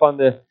burned up on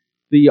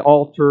the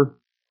altar,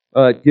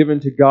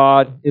 given to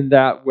God in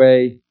that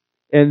way.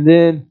 And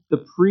then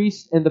the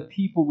priest and the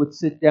people would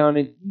sit down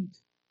and eat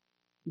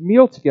the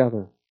meal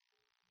together.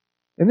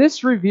 And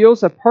this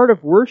reveals that part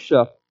of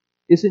worship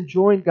is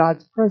enjoying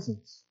God's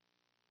presence,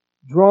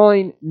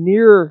 drawing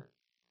near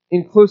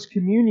in close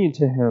communion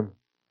to Him.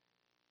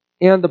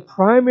 And the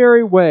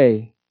primary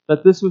way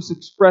that this was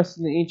expressed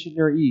in the ancient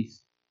Near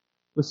East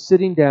was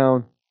sitting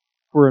down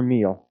for a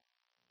meal.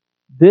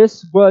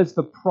 This was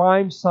the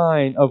prime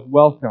sign of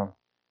welcome,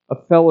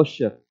 of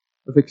fellowship,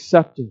 of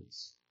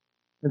acceptance.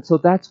 And so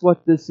that's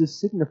what this is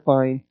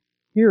signifying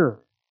here.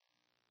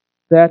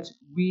 That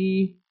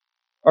we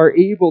are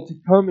able to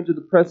come into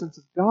the presence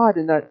of God,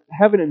 and that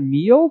having a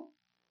meal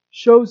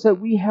shows that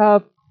we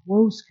have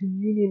close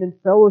communion and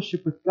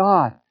fellowship with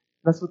God.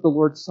 That's what the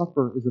Lord's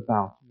Supper is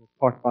about. We'll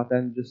talk about that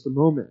in just a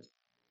moment.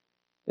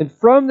 And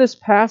from this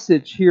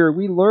passage here,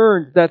 we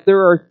learned that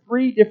there are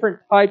 3 different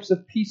types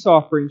of peace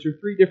offerings, or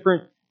 3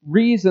 different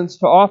reasons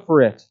to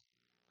offer it.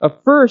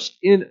 First,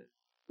 in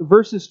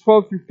verses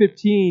 12 through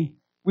 15,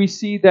 we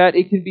see that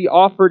it can be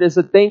offered as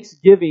a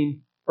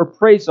thanksgiving or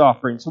praise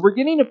offering. So we're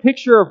getting a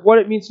picture of what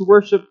it means to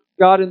worship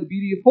God in the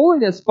beauty of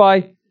holiness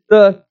by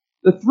the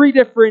 3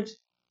 different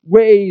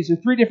ways, or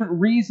 3 different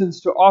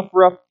reasons to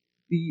offer up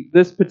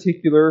this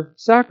particular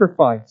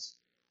sacrifice.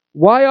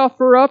 Why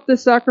offer up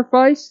this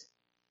sacrifice?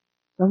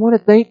 I want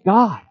to thank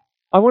God.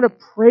 I want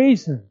to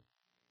praise Him.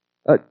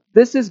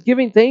 This is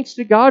giving thanks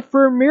to God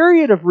for a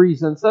myriad of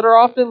reasons that are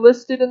often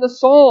listed in the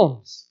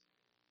Psalms.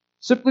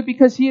 Simply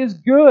because He is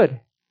good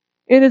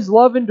and His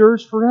love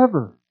endures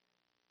forever.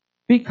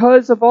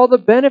 Because of all the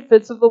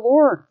benefits of the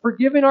Lord,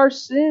 forgiving our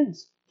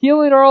sins,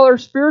 healing all our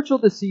spiritual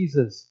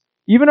diseases,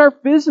 even our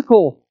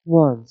physical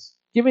ones.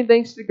 Giving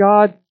thanks to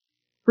God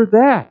for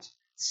that.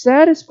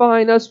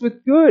 Satisfying us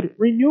with good,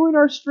 renewing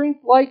our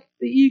strength like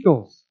the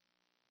eagles.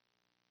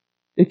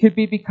 It could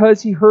be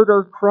because He heard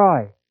our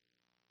cry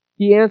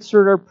He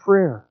answered our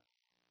prayer.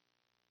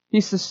 He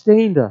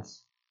sustained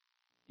us.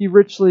 He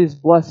richly has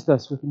blessed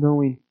us with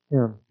knowing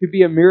Him. It could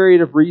be a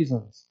myriad of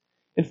reasons.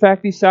 In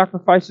fact, these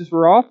sacrifices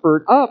were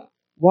offered up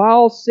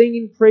while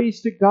singing praise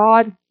to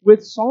God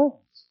with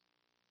songs.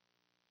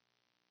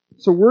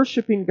 So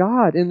worshiping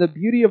God in the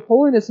beauty of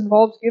holiness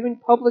involves giving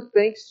public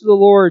thanks to the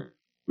Lord,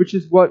 which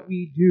is what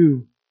we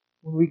do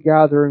when we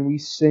gather and we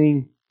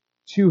sing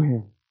to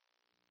Him.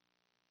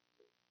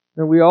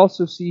 And we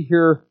also see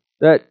here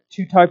that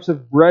two types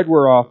of bread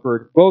were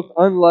offered, both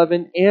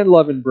unleavened and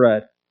leavened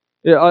bread.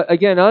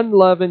 Again,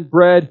 unleavened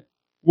bread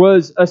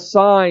was a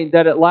sign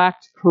that it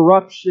lacked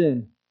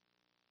corruption,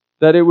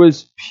 that it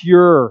was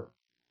pure.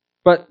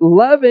 But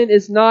leaven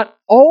is not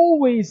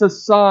always a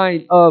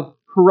sign of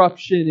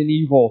corruption and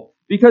evil,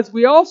 because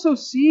we also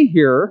see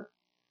here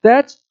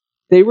that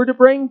they were to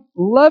bring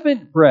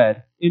leavened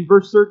bread in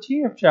verse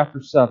 13 of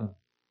chapter 7.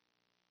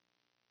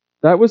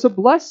 That was a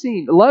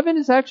blessing. Leaven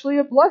is actually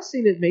a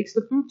blessing. It makes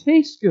the food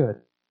taste good.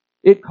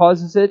 It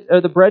causes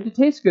the bread to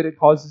taste good. It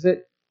causes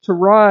it to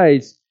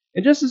rise.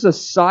 And just as a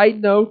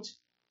side note,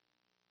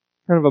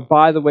 kind of a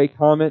by-the-way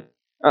comment,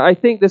 I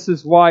think this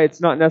is why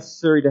it's not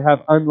necessary to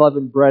have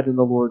unleavened bread in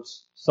the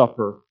Lord's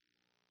Supper.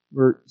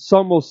 Where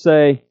some will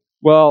say,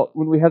 well,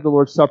 when we have the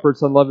Lord's Supper,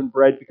 it's unleavened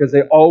bread because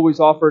they always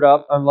offered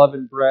up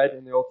unleavened bread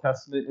in the Old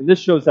Testament. And this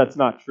shows that's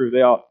not true.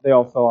 They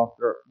also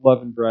offer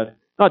leavened bread.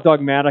 Not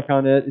dogmatic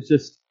on it. It's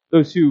just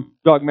those who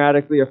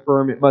dogmatically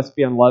affirm it must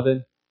be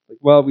unleavened. Like,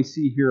 well, we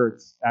see here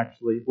it's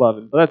actually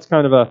leavened. But that's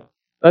kind of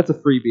that's a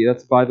freebie.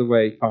 That's a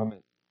by-the-way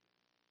comment.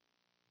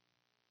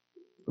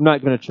 I'm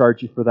not going to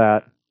charge you for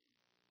that.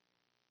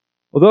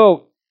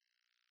 Although,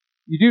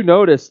 you do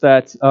notice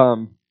that,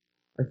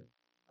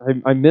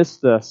 I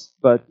missed this,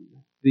 but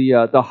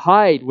the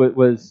hide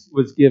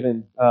was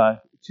given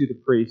to the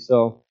priest.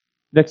 So,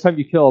 next time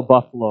you kill a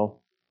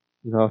buffalo,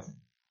 you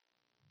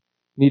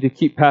need to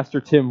keep Pastor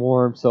Tim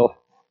warm, so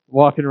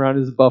walking around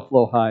as a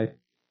buffalo hide.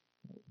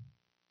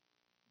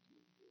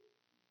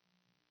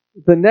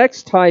 The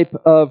next type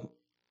of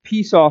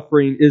peace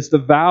offering is the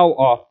vow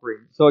offering.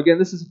 So again,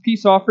 this is a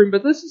peace offering,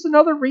 but this is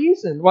another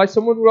reason why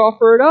someone would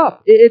offer it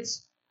up.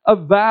 It's a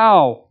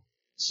vow.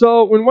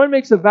 So when one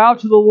makes a vow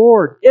to the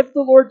Lord, if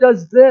the Lord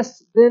does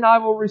this, then I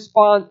will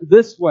respond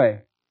this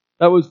way.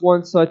 That was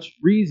one such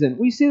reason.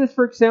 We see this,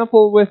 for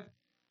example, with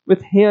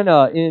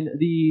Hannah in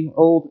the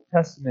Old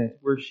Testament,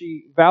 where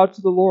she vowed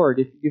to the Lord,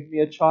 if you give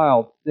me a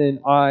child, then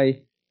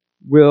I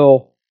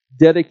will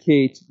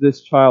dedicate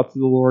this child to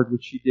the Lord,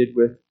 which she did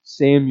with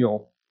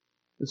Samuel.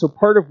 And so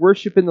part of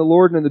worship in the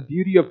Lord and the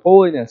beauty of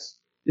holiness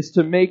is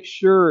to make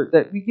sure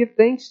that we give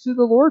thanks to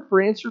the Lord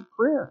for answered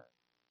prayer,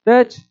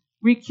 that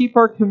we keep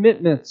our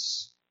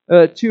commitments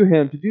to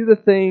Him, to do the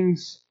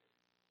things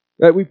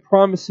that we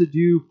promise to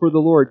do for the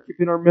Lord,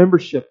 keeping our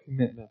membership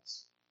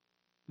commitments.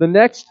 The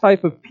next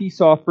type of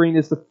peace offering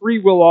is the free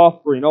will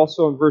offering,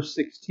 also in verse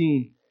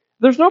 16.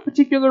 There's no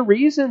particular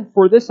reason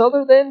for this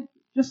other than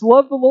just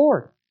love the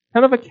Lord,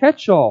 kind of a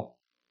catch-all.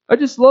 I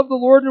just love the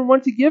Lord and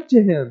want to give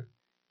to Him.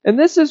 And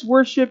this is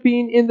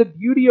worshiping in the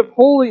beauty of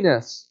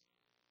holiness,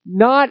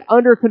 not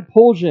under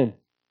compulsion,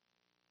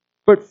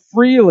 but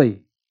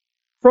freely,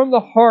 from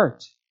the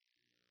heart.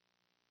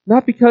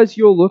 Not because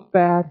you'll look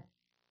bad,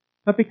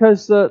 not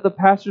because the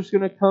pastor's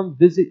going to come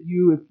visit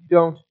you if you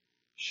don't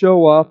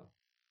show up.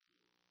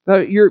 No,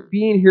 you're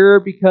being here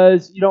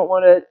because you don't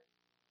want to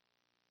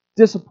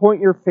disappoint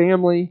your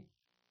family,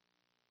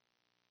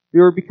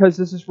 or because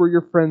this is where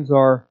your friends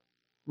are.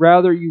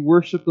 Rather, you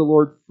worship the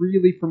Lord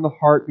freely from the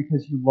heart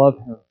because you love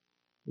Him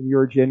and you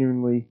are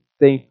genuinely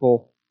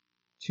thankful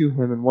to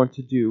Him and want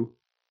to do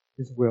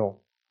His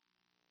will.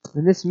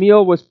 And this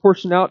meal was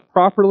portioned out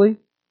properly.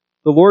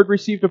 The Lord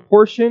received a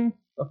portion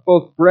of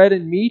both bread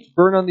and meat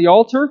burned on the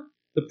altar.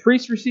 The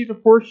priest received a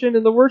portion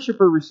and the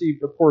worshiper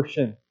received a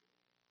portion.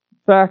 In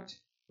fact,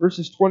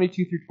 verses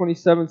 22 through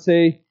 27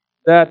 say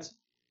that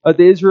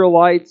the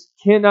Israelites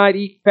cannot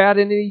eat fat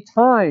at any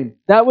time.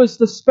 That was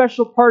the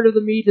special part of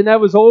the meat, and that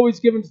was always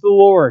given to the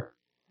Lord.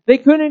 They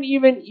couldn't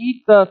even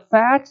eat the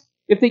fat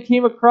if they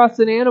came across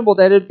an animal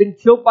that had been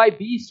killed by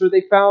beasts or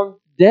they found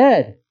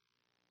dead.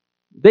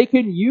 They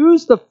can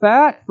use the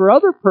fat for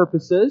other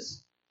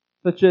purposes,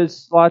 such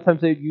as a lot of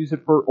times they'd use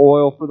it for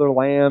oil for their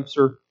lamps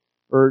or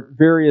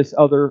various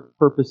other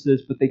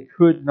purposes, but they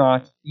could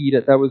not eat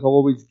it. That was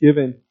always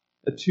given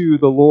to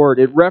the Lord.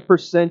 It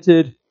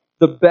represented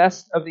the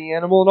best of the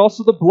animal, and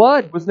also the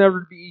blood was never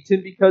to be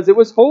eaten because it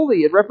was holy.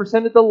 It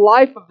represented the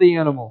life of the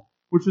animal,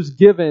 which was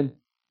given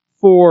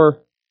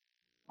for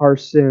our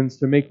sins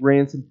to make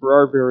ransom for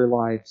our very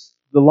lives.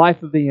 The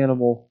life of the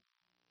animal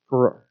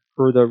for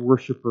the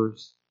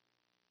worshipers.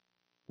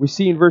 We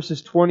see in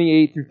verses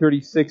 28 through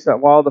 36 that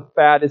while the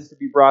fat is to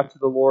be brought to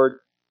the Lord,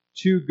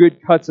 2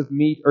 good cuts of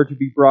meat are to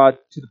be brought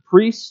to the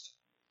priest.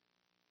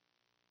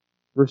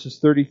 Verses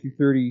 30 through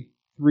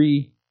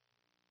 33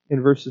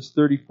 and verses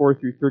 34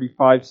 through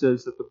 35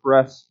 says that the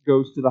breast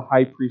goes to the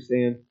high priest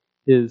and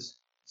his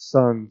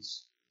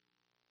sons.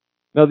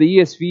 Now the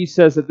ESV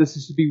says that this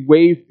is to be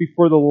waved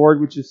before the Lord,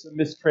 which is a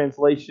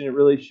mistranslation. It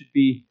really should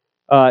be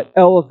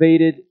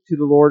elevated to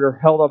the Lord or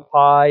held up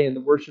high, and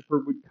the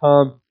worshiper would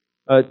come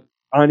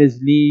on his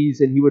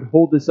knees, and he would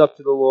hold this up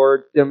to the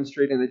Lord,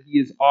 demonstrating that he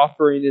is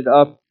offering it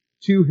up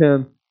to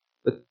him.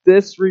 But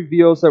this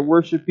reveals that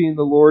worshiping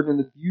the Lord in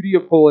the beauty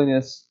of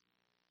holiness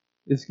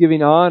is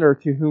giving honor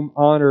to whom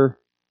honor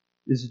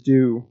is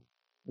due.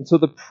 And so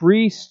the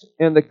priest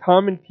and the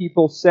common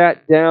people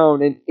sat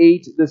down and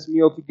ate this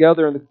meal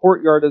together in the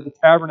courtyard of the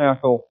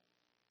tabernacle.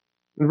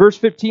 And verse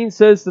 15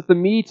 says that the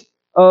meat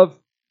of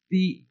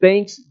the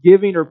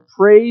thanksgiving or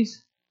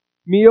praise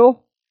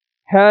meal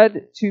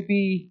had to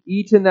be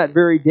eaten that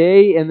very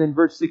day. And then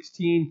verse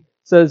 16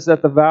 says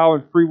that the vow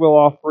and free will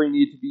offering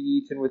needed to be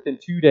eaten within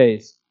 2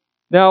 days.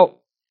 Now,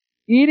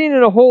 eating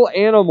a whole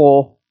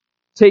animal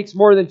takes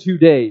more than 2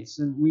 days.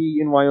 And we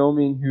in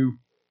Wyoming who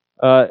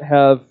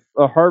have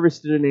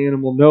harvested an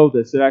animal know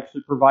this. It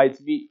actually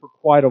provides meat for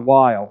quite a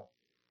while.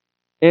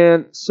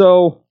 And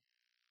so,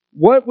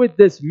 what would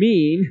this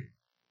mean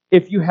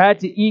if you had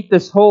to eat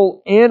this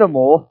whole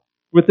animal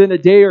within a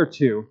day or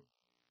two?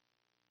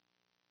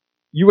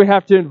 You would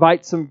have to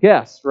invite some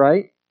guests,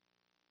 right?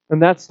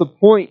 And that's the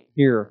point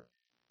here.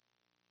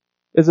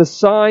 As a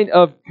sign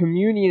of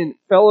communion,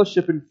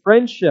 fellowship, and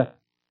friendship.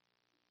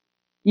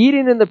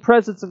 Eating in the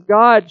presence of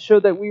God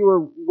showed that we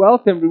were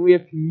welcomed and we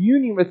have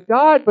communion with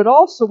God, but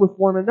also with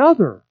one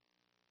another.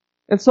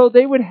 And so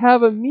they would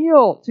have a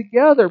meal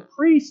together,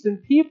 priests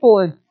and people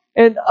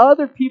and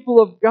other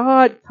people of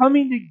God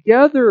coming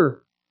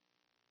together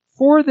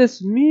for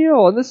this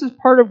meal. And this is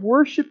part of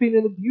worshiping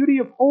in the beauty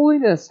of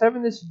holiness,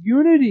 having this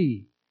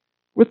unity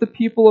with the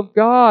people of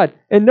God.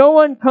 And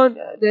no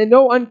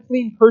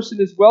unclean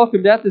person is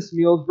welcomed at this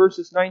meal, as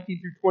verses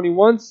 19 through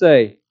 21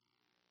 say.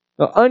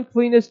 Now,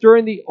 uncleanness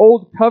during the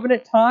Old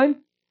Covenant time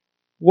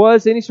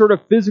was any sort of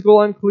physical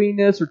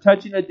uncleanness or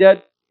touching a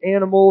dead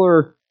animal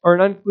or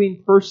an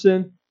unclean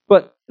person.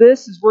 But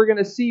this, as we're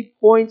going to see,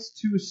 points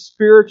to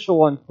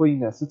spiritual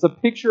uncleanness. It's a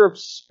picture of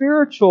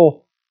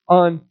spiritual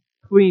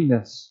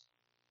uncleanness,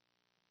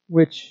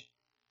 which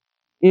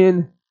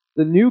in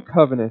the New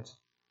Covenant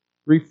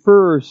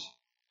refers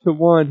to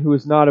one who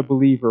is not a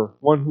believer,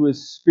 one who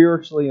is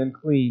spiritually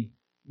unclean,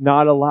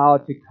 not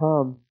allowed to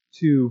come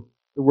to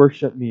the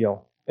worship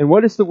meal. And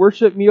what is the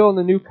worship meal in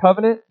the New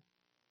Covenant?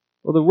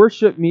 Well, the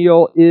worship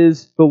meal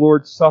is the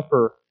Lord's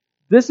Supper.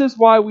 This is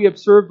why we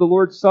observe the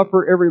Lord's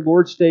Supper every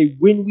Lord's Day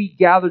when we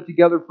gather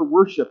together for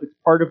worship. It's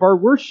part of our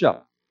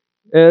worship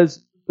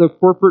as the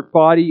corporate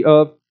body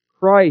of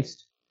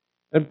Christ.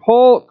 And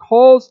Paul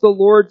calls the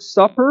Lord's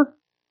Supper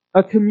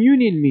a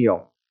communion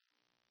meal.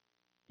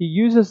 He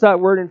uses that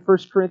word in 1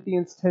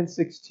 Corinthians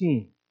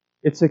 10:16.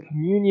 It's a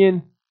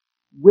communion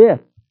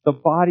with the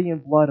body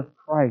and blood of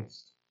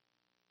Christ.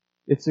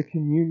 It's a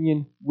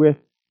communion with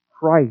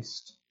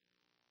Christ.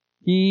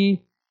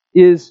 He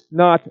is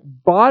not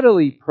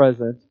bodily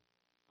present,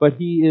 but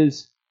He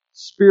is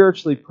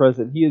spiritually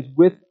present. He is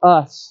with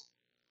us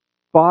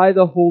by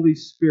the Holy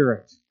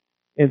Spirit.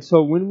 And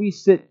so when we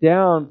sit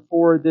down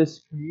for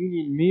this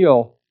communion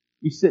meal,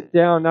 we sit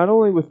down not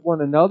only with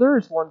one another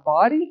as one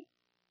body,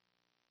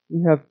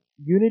 we have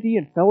unity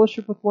and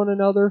fellowship with one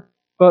another,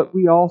 but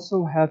we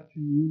also have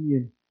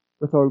communion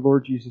with our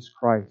Lord Jesus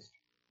Christ.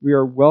 We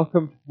are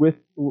welcomed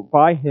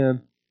by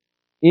Him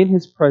in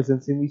His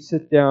presence, and we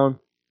sit down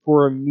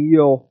for a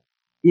meal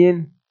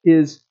in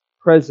His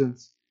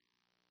presence.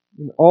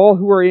 And all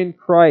who are in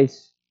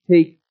Christ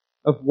take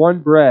of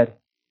one bread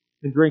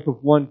and drink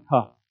of one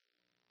cup.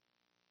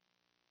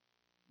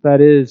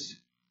 That is,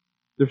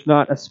 there's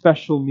not a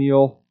special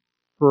meal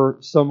for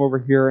some over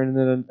here and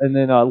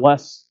then a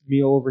less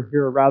meal over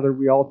here. Rather,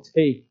 we all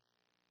take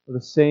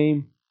the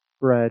same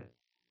bread,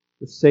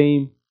 the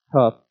same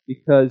cup,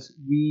 because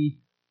we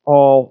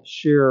all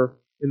share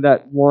in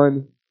that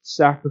one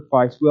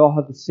sacrifice. We all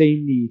have the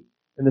same need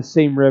and the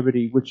same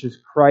remedy, which is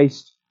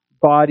Christ's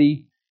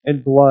body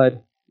and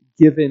blood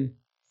given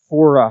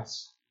for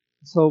us.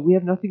 So we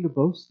have nothing to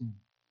boast in.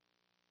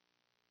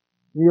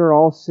 We are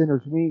all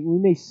sinners. We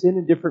may sin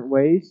in different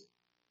ways,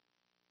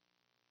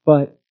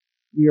 but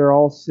we are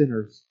all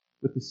sinners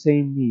with the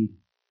same need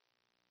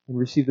and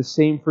receive the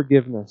same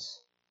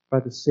forgiveness by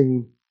the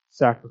same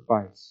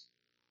sacrifice.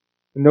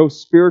 And no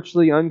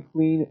spiritually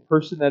unclean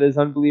person that is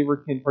unbeliever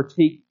can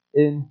partake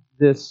in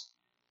this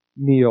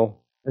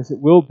meal, as it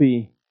will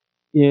be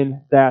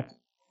in that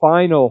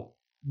final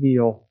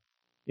meal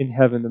in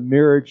heaven, the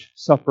marriage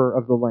supper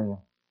of the Lamb.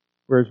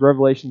 Whereas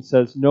Revelation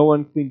says no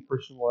unclean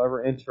person will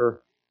ever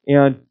enter.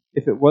 And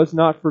if it was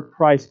not for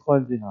Christ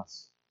cleansing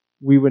us,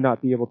 we would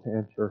not be able to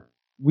enter.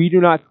 We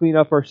do not clean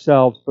up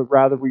ourselves, but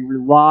rather we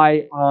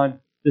rely on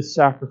this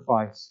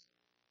sacrifice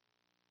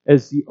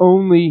as the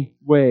only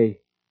way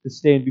to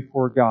stand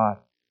before God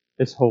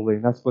as holy.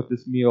 And that's what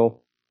this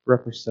meal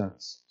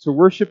represents. So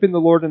worshiping the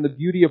Lord in the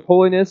beauty of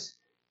holiness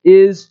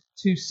is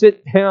to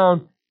sit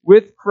down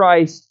with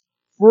Christ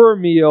for a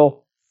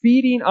meal,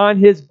 feeding on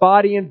His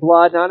body and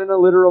blood, not in a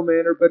literal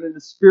manner, but in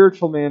a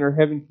spiritual manner,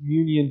 having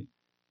communion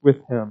with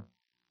Him.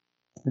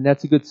 And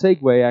that's a good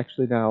segue,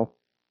 actually, now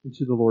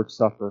into the Lord's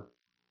Supper.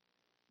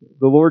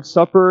 The Lord's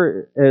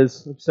Supper,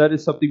 as I've said,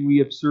 is something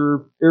we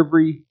observe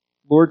every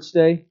Lord's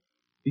Day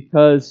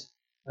because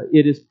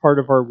it is part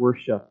of our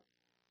worship.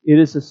 It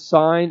is a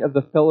sign of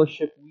the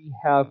fellowship we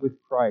have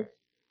with Christ.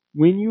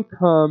 When you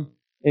come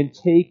and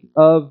take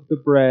of the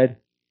bread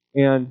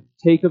and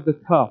take of the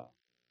cup,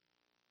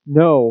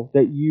 know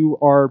that you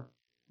are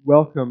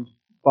welcomed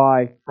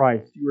by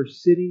Christ. You are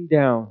sitting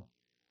down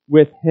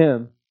with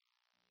Him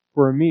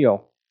for a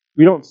meal.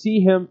 We don't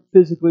see Him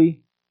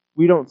physically,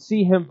 we don't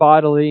see Him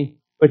bodily,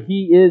 but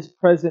He is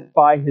present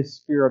by His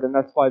Spirit, and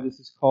that's why this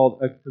is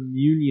called a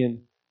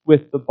communion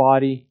with the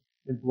body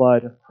and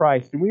blood of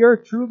Christ. And we are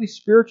truly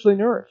spiritually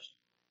nourished.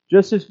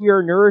 Just as we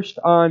are nourished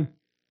on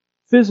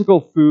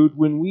physical food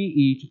when we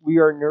eat, we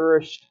are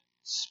nourished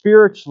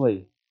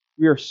spiritually.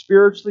 We are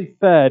spiritually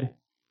fed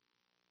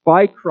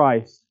by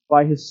Christ,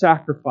 by His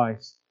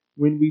sacrifice,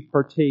 when we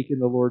partake in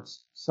the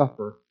Lord's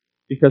Supper,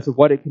 because of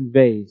what it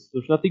conveys.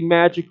 There's nothing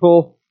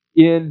magical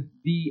in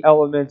the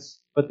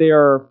elements, but they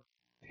are a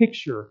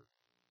picture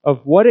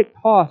of what it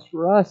costs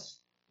for us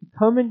to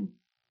come and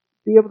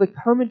be able to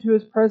come into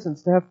His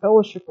presence, to have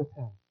fellowship with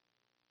Him.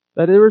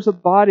 That there was a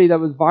body that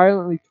was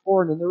violently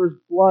torn, and there was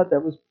blood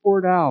that was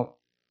poured out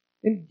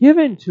and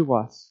given to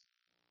us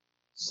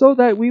so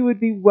that we would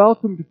be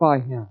welcomed by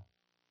Him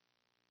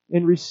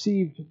and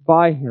received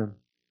by Him.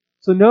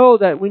 So know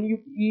that when you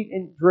eat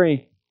and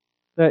drink,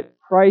 that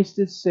Christ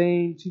is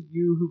saying to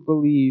you who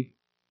believe,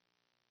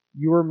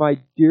 you are my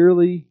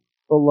dearly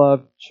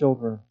beloved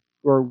children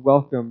who are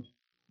welcomed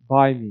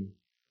by me.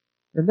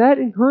 And that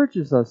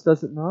encourages us,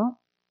 does it not?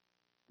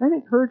 That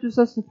encourages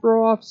us to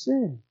throw off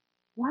sin.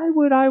 Why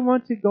would I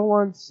want to go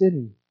on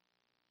sinning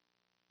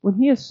when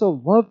He has so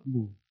loved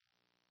me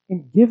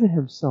and given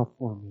Himself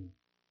for me?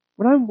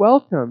 When I'm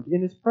welcomed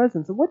in His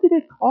presence. And what did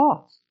it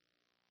cost?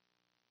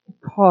 It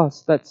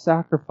cost that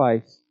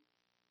sacrifice,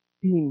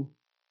 being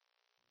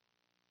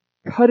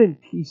cut in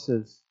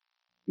pieces,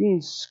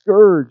 being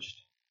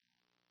scourged,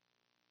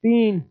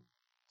 being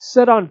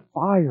set on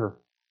fire,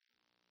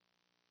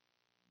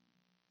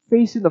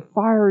 facing the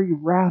fiery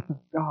wrath of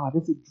God.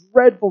 It's a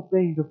dreadful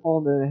thing to fall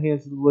into the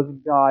hands of the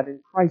living God,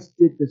 and Christ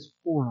did this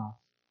for us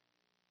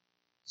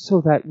so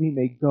that we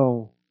may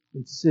go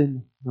and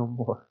sin no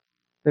more,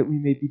 that we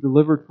may be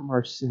delivered from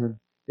our sin,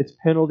 its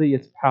penalty,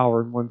 its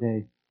power, and one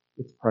day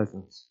its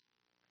presence.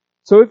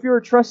 So if you're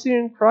trusting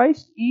in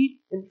Christ,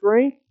 eat and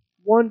drink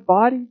one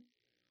body,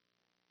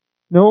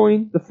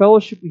 knowing the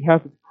fellowship we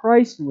have with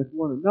Christ and with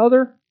one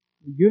another.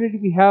 The unity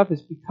we have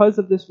is because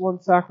of this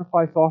one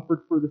sacrifice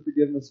offered for the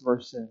forgiveness of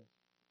our sins.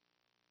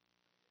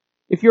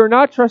 If you are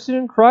not trusting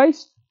in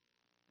Christ,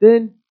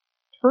 then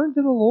turn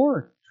to the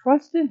Lord.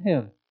 Trust in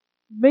Him.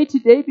 May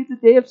today be the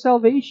day of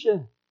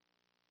salvation.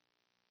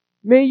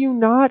 May you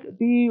not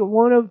be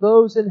one of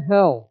those in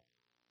hell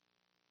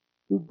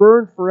who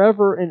burn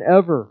forever and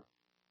ever,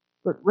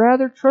 but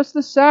rather trust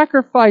the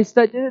sacrifice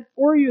that did it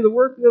for you, the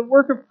work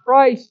of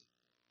Christ.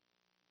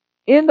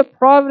 In the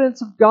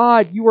providence of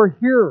God, you are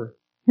here,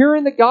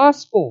 hearing the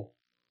gospel.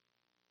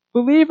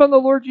 Believe on the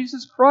Lord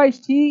Jesus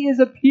Christ. He is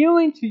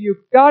appealing to you.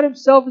 God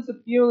Himself is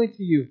appealing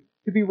to you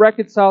to be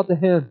reconciled to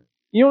Him.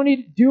 You don't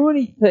need to do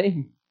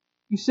anything.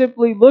 You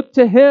simply look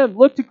to Him,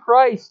 look to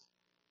Christ.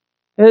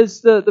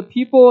 As the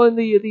people in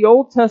the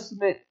Old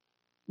Testament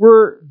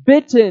were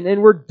bitten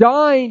and were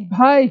dying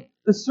by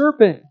the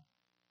serpent,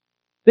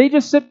 they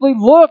just simply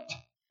looked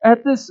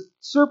at this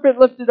serpent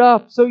lifted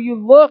up. So you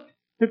look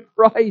to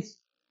Christ.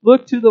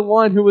 Look to the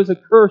one who was a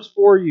curse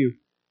for you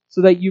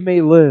so that you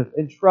may live,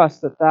 and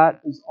trust that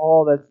that is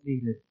all that's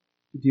needed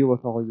to deal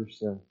with all your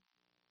sin.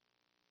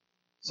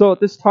 So at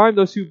this time,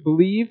 those who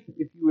believe,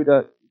 if you would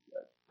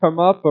come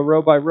up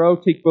row by row,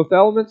 take both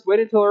elements, wait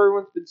until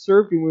everyone's been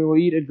served, and we will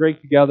eat and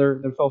drink together.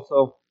 There's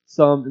also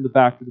some in the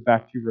back of the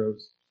back two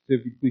rows. So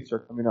if you please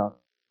start coming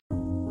up.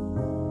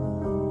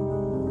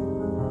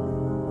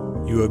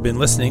 You have been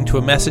listening to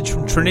a message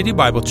from Trinity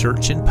Bible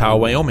Church in Powell,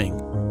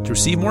 Wyoming. To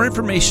receive more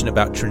information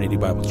about Trinity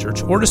Bible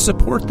Church or to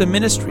support the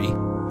ministry,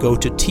 go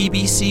to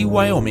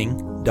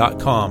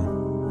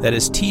tbcwyoming.com. That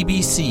is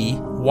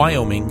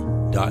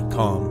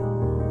tbcwyoming.com.